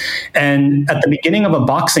teachers. And at the beginning of a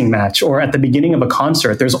boxing match or at the beginning of a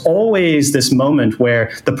concert, there's always this moment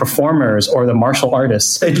where the performers or the martial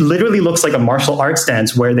artists, it literally looks like a martial arts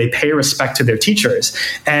dance where they pay respect to their teachers.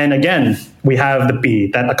 And again, we have the B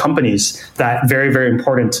that accompanies that very, very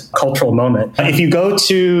important cultural moment. If you go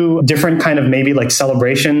to different kind of maybe like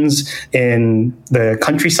celebrations in the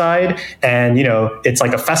countryside and, it's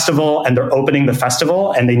like a festival and they're opening the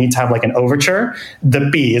festival and they need to have like an overture, the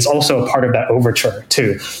B is also a part of that overture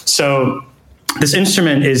too. So this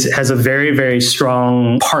instrument has a very, very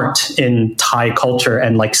strong part in Thai culture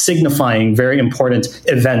and like signifying very important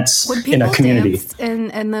events in a community. Would people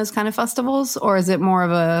dance in those kind of festivals, or is it more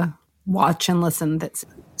of a watch and listen?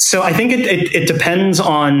 So I think it depends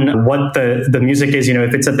on what the music is.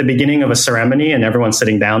 If it's at the beginning of a ceremony and everyone's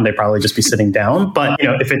sitting down, they probably just be sitting down. But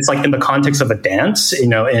if it's like in the context of a dance, in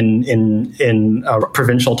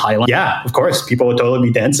provincial Thailand, yeah, of course, people would totally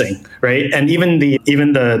be dancing, right? And even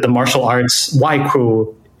the martial arts Wai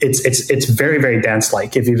Kru, it's very, very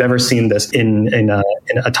dance-like. If you've ever seen this in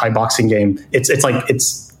a Thai boxing game,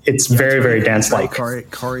 it's very, very dance-like.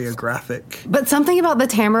 Choreographic. But something about the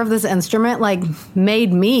timbre of this instrument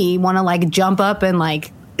made me want to jump up and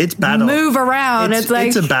it's battle. Move around.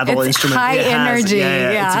 It's a battle instrument. High energy.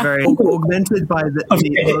 Yeah. It's very augmented by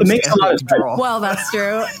it makes a lot of sense. Well, that's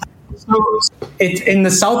true. So in the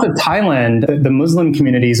south of Thailand, the Muslim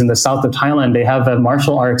communities in the south of Thailand, they have a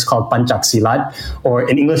martial arts called Pancak Silat, or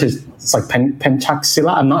in English it's like Pencak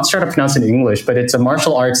Silat. I'm not sure how to pronounce it in English, but it's a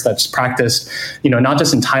martial arts that's practiced, not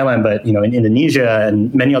just in Thailand, but, in Indonesia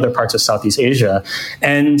and many other parts of Southeast Asia.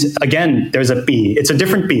 And again, there's a B. It's a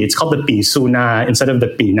different B. It's called the B Suna instead of the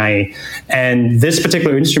B Nai. And this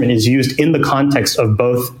particular instrument is used in the context of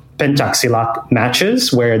both Pencak Silat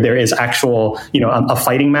matches where there is actual, a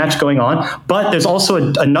fighting match going on. But there's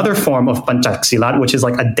also another form of Pencak Silat, which is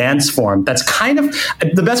like a dance form. That's kind of,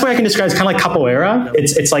 the best way I can describe it is kind of like capoeira.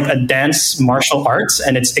 It's like a dance martial arts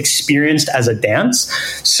and it's experienced as a dance.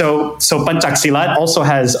 So Pencak Silat also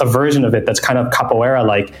has a version of it that's kind of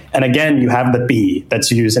capoeira-like. And again, you have the B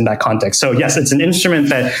that's used in that context. So yes, it's an instrument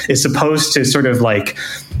that is supposed to sort of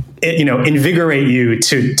invigorate you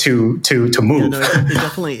to move.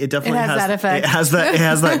 It definitely has that effect. It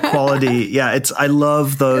has that quality. Yeah, I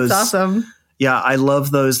love those. It's awesome. Yeah, I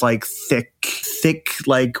love those thick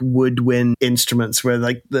woodwind instruments where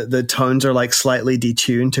the tones are slightly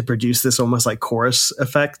detuned to produce this almost chorus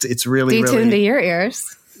effect. It's really detuned to your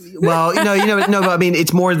ears. Well, but I mean,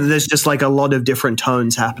 it's more that there's just a lot of different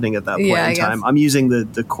tones happening at that point in time. I'm using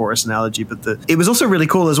the chorus analogy, but it was also really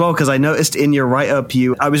cool as well because I noticed in your write-up,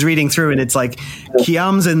 I was reading through and it's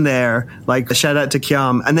Kiam's in there, shout out to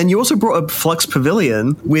Kiam. And then you also brought up Flux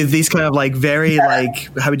Pavilion with these kind of very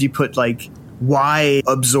how would you put wide,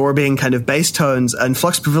 absorbing kind of bass tones. And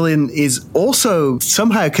Flux Pavilion is also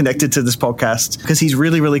somehow connected to this podcast because he's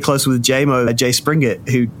really, really close with JMO, Jay Springett,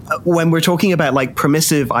 who, when we're talking about like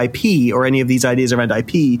permissive IP or any of these ideas around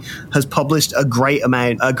IP, has published a great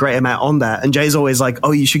amount on that. And Jay's always like,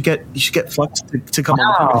 oh, you should get Flux to come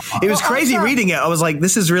on. It was crazy reading it. I was like,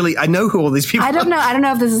 this is really, I know who all these people are. I don't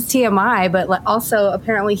know if this is TMI, but also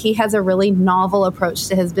apparently he has a really novel approach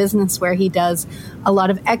to his business where he does a lot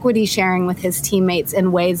of equity sharing with his teammates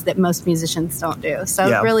in ways that most musicians don't do.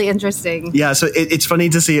 So really interesting. Yeah, so it's funny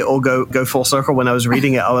to see it all go full circle. When I was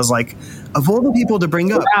reading it, I was like, of all the people to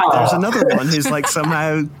bring up, there's another one who's like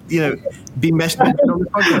somehow, be mentioned on the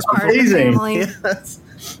podcast. Amazing. Yes.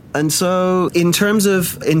 And so in terms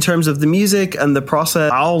of the music and the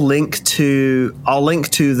process, I'll link to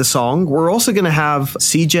the song. We're also going to have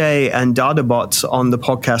CJ and Dadabots on the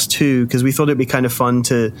podcast too, because we thought it'd be kind of fun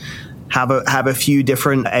to have a few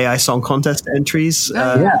different AI song contest entries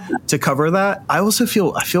to cover that. I also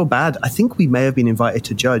feel bad. I think we may have been invited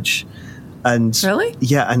to judge. And really?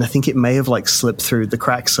 Yeah, and I think it may have like slipped through the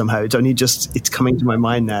cracks somehow. It's coming to my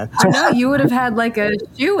mind now. I know you would have had like a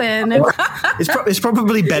shoe in. It's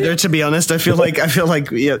probably better, to be honest. I feel like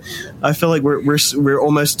we're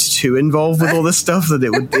almost too involved with all this stuff that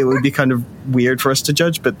it would be kind of weird for us to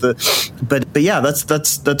judge. But yeah,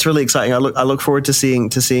 that's really exciting. I look forward to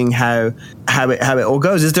seeing how it all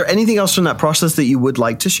goes. Is there anything else from that process that you would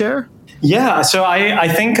like to share? Yeah, so I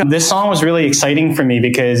think this song was really exciting for me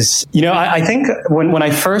because, I think when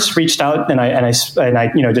I first reached out and I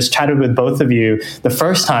just chatted with both of you the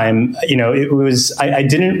first time, it was, I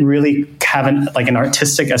didn't really have an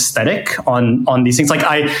artistic aesthetic on these things. Like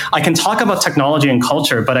I can talk about technology and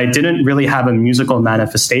culture, but I didn't really have a musical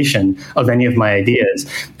manifestation of any of my ideas.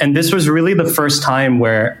 And this was really the first time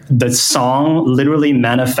where the song literally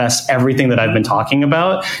manifests everything that I've been talking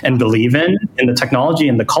about and believe in the technology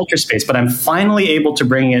and the culture space. But I'm finally able to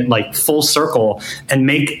bring it like full circle and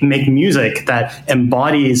make music that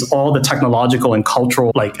embodies all the technological and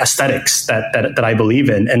cultural like aesthetics that I believe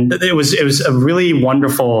in. And it was a really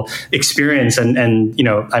wonderful experience. And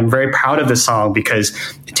I'm very proud of this song because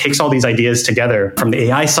it takes all these ideas together from the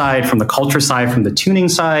AI side, from the culture side, from the tuning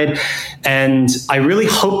side. And I really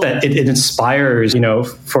hope that it inspires,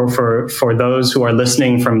 for those who are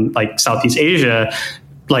listening from like Southeast Asia,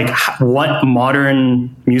 like what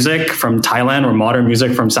modern music from Thailand or modern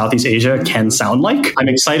music from Southeast Asia can sound like. I'm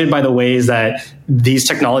excited by the ways that these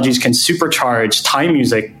technologies can supercharge Thai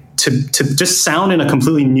music to just sound in a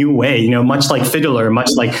completely new way, much like Fiddler,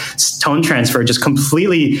 much like Tone Transfer, just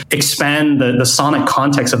completely expand the sonic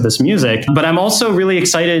context of this music. But I'm also really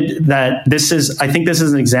excited that I think this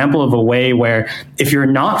is an example of a way where if you're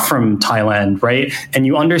not from Thailand, right, and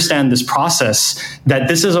you understand this process, that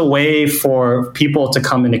this is a way for people to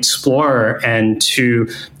come and explore and to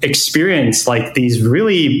experience like these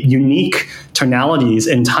really unique tonalities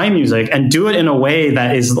in Thai music and do it in a way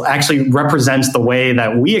that is actually represents the way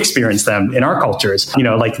that we experience them in our cultures.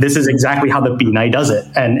 Like this is exactly how the Binai does it.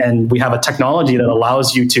 And we have a technology that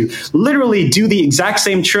allows you to literally do the exact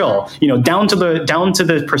same trill, down to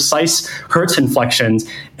the precise hertz inflections.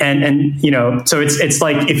 And so it's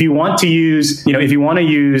like if you want to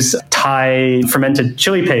use Thai fermented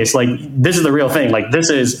chili paste, like this is the real thing. Like this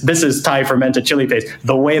is Thai fermented chili paste,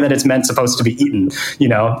 the way that it's supposed to be eaten,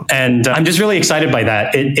 and I'm just really excited by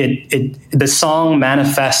that. The song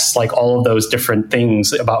manifests like all of those different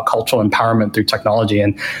things about cultural empowerment through technology.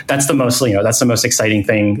 And that's the most exciting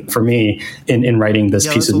thing for me in writing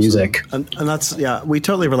this piece of music. And that's, we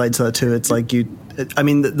totally relate to that too. It's like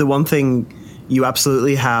the one thing you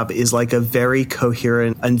absolutely have is like a very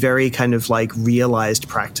coherent and very kind of like realized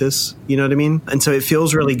practice. You know what I mean? And so it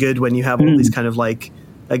feels really good when you have all these kind of like,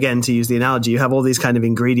 again, to use the analogy, you have all these kind of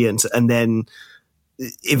ingredients and then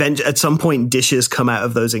at some point dishes come out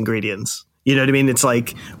of those ingredients. You know what I mean? It's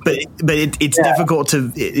like, but it's difficult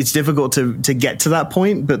to get to that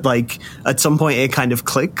point. But like at some point it kind of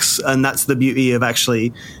clicks, and that's the beauty of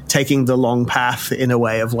actually taking the long path in a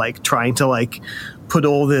way of like trying to like put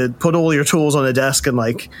all your tools on a desk and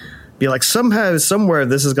like be like somehow somewhere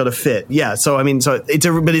this is going to fit. Yeah. So I mean,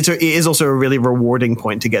 it is also a really rewarding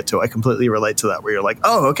point to get to. I completely relate to that, where you're like,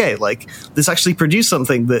 oh, okay, like this actually produced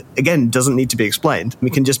something that again doesn't need to be explained. We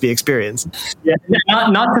can just be experienced. Yeah.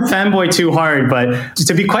 Not to fanboy too hard, but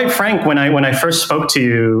to be quite frank, when I first spoke to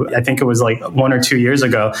you, I think it was like 1 or 2 years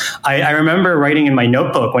ago, I remember writing in my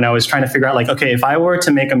notebook when I was trying to figure out like, okay, if I were to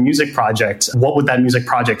make a music project, what would that music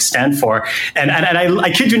project stand for? And I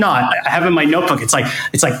kid you not, I have in my notebook, it's like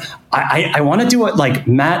I want to do what like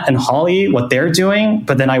Matt and Holly, what they're doing,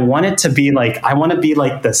 but then I want it to be like, I want to be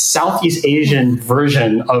like the Southeast Asian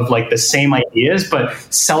version of like the same ideas, but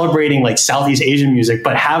celebrating like Southeast Asian music,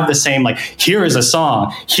 but have the same, like, here is a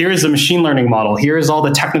song, here is a machine learning model, here is all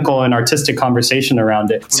the technical and artistic conversation around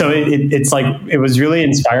it. So it's like, it was really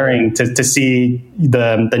inspiring to see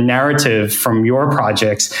the narrative from your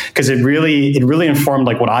projects, because it really informed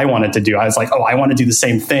like what I wanted to do. I was like, oh, I want to do the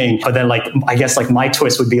same thing. But then like, I guess like my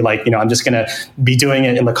twist would be like, I'm just going to be doing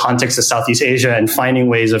it in the context of Southeast Asia and finding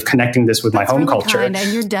ways of connecting this with my home really culture. And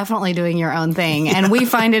you're definitely doing your own thing. And we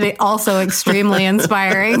find it also extremely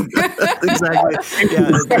inspiring. Exactly.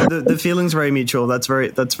 Yeah. The feeling's very mutual. That's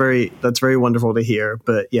very wonderful to hear.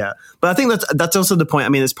 But I think that's also the point. I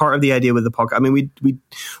mean, it's part of the idea with the podcast. I mean,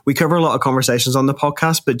 we cover a lot of conversations on the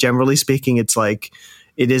podcast, but generally speaking, it's like,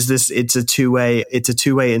 it's a two-way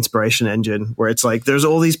inspiration engine where it's like, there's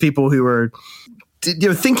all these people who are,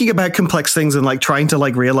 thinking about complex things and like trying to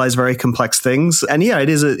like realize very complex things. And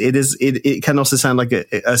it can also sound like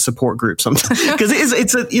a support group sometimes, because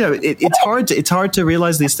it's hard to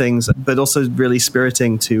realize these things, but also really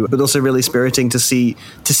spiriting to see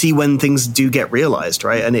when things do get realized,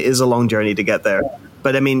 right? And it is a long journey to get there.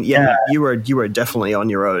 But I mean, you were definitely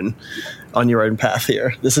on your own path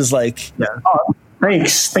here. This is like, Oh,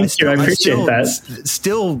 thanks. Thank you. I appreciate that.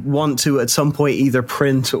 Still want to at some point either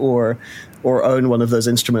print or own one of those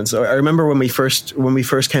instruments. I remember when we first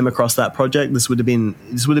came across that project. This would have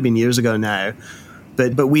been years ago now,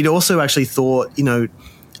 but we'd also actually thought,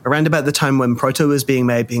 around about the time when Proto was being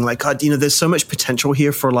made, being like, God, there's so much potential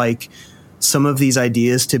here for like some of these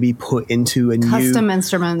ideas to be put into a new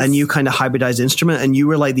kind of hybridized instrument. And you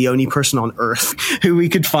were like the only person on earth who we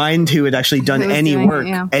could find who had actually done any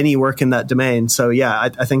work in that domain. So I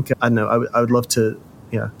think, I don't know, I would love to,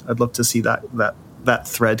 I'd love to see that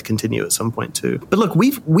thread continue at some point too. But look,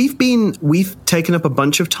 we've taken up a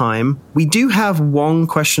bunch of time. We do have one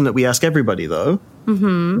question that we ask everybody though.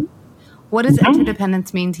 Mm-hmm. What does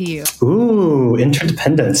interdependence mean to you? Ooh,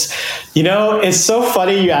 interdependence. It's so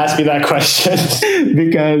funny you asked me that question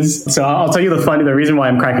because, so I'll tell you the reason why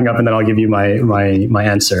I'm cracking up, and then I'll give you my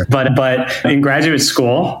answer. But in graduate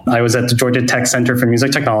school, I was at the Georgia Tech Center for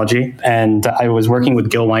Music Technology, and I was working with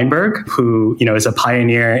Gil Weinberg, who, is a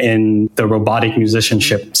pioneer in the robotic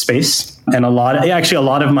musicianship space. And a lot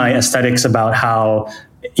of my aesthetics about how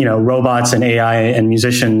robots and AI and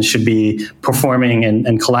musicians should be performing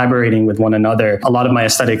and collaborating with one another. A lot of my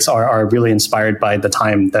aesthetics are really inspired by the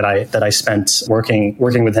time that I spent working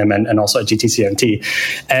with him and also at GTCMT.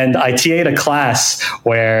 And I TA'd a class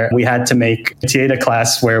where we had to make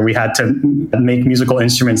musical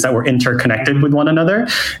instruments that were interconnected with one another.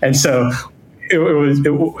 And so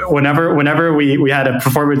whenever we had a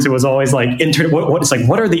performance, it was always like,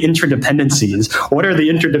 what are the interdependencies? What are the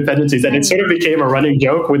interdependencies? And it sort of became a running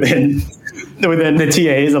joke within the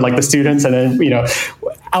TAs and like the students. And then,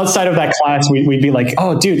 outside of that class, we'd be like,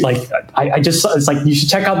 oh, dude, like I just, it's like, you should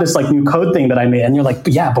check out this like new code thing that I made. And you're like,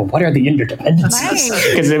 yeah, but what are the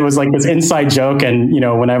interdependencies? Because it was like this inside joke. And,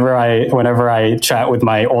 whenever I chat with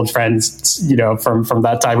my old friends, from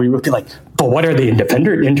that time, we would be like, but what are the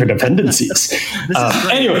interdependencies?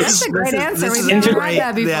 Anyways, that's a great answer. We've never heard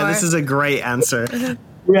that before. Yeah, this is a great answer.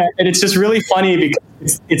 Yeah, and it's just really funny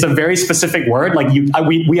because it's a very specific word. Like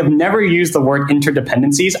we have never used the word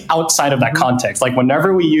interdependencies outside of that context. Like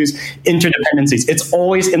whenever we use interdependencies, it's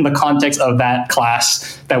always in the context of that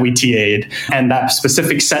class that we TA'd and that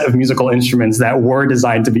specific set of musical instruments that were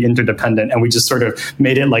designed to be interdependent. And we just sort of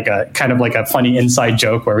made it like a kind of like a funny inside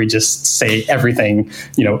joke where we just say everything,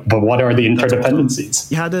 but what are the interdependencies?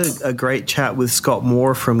 You had a great chat with Scott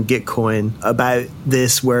Moore from Gitcoin about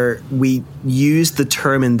this, where we used the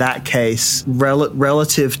term in that case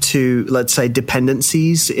relative to, let's say,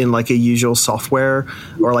 dependencies in like a usual software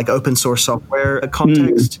or like open source software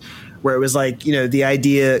context, where it was like, the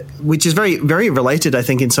idea, which is very, very related, I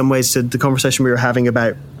think, in some ways to the conversation we were having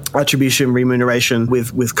about attribution remuneration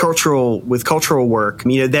with cultural work.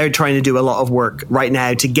 They're trying to do a lot of work right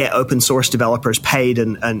now to get open source developers paid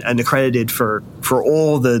and accredited for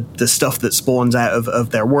all the stuff that spawns out of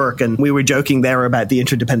their work. And we were joking there about the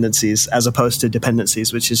interdependencies as opposed to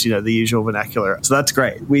dependencies, which is the usual vernacular. So that's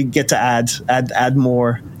great. We get to add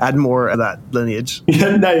more of that lineage.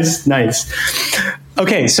 Nice.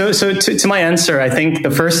 Okay, so to my answer, I think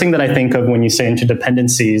the first thing that I think of when you say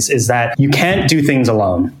interdependencies is that you can't do things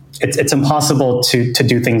alone. it's impossible to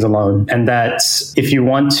do things alone. And that if you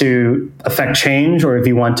want to affect change, or if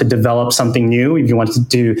you want to develop something new, if you want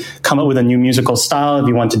to come up with a new musical style, if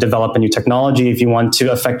you want to develop a new technology, if you want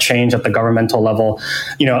to affect change at the governmental level,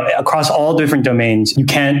 across all different domains, you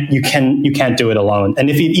can't do it alone. And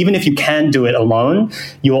even if you can do it alone,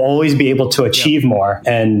 you will always be able to achieve more.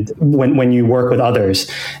 And when you work with others.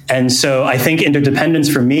 And so I think interdependence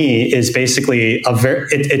for me is basically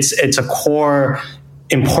it's a core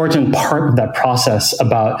important part of that process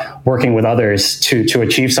about working with others to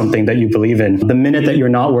achieve something that you believe in. The minute that you're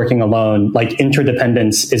not working alone, like,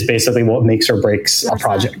 interdependence is basically what makes or breaks a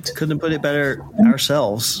project. Couldn't put it better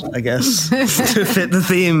ourselves, I guess, to fit the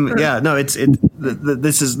theme. Yeah, no, this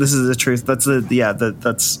is the truth.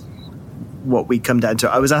 That's what we come down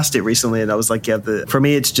to. I was asked it recently, and I was like, for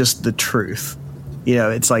me, it's just the truth.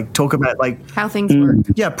 It's like, talk about like how things work.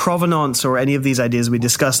 Yeah, provenance, or any of these ideas we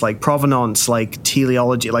discussed, like provenance, like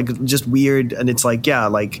teleology, like just weird. And it's like,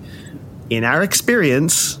 like in our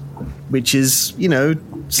experience, which is,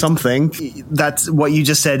 something, that's what you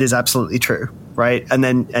just said is absolutely true. Right.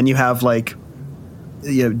 And you have like,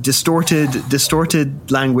 distorted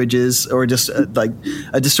languages, or just like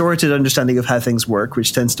a distorted understanding of how things work,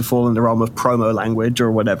 which tends to fall in the realm of promo language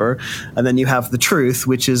or whatever. And then you have the truth,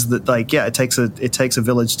 which is that, like, it takes a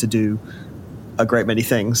village to do a great many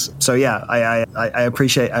things. So I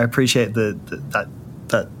appreciate that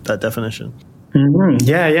definition. Mm-hmm.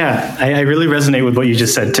 Yeah. I really resonate with what you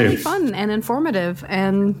just said too. Really fun and informative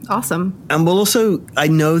and awesome. And we'll also, I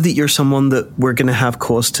know that you're someone that we're going to have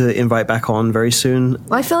cause to invite back on very soon.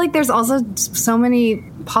 Well, I feel like there's also so many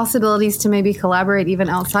possibilities to maybe collaborate even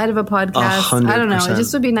outside of a podcast. 100%. I don't know. It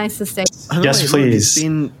just would be nice to stay. Yes, please. It's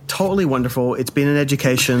been totally wonderful. It's been an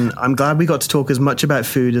education. I'm glad we got to talk as much about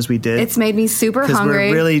food as we did. It's made me super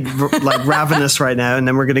hungry. We're really like ravenous right now, and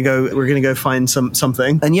then we're gonna go find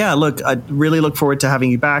something. And look, I really look forward to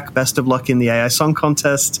having you back. Best of luck in the AI Song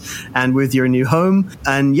Contest and with your new home.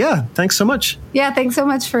 And thanks so much. Yeah, thanks so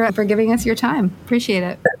much for giving us your time. Appreciate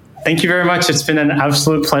it. Thank you very much. It's been an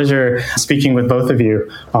absolute pleasure speaking with both of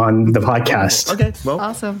you on the podcast. Okay, well.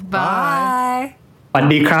 Awesome. Bye. สวัส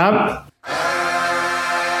ดีครับ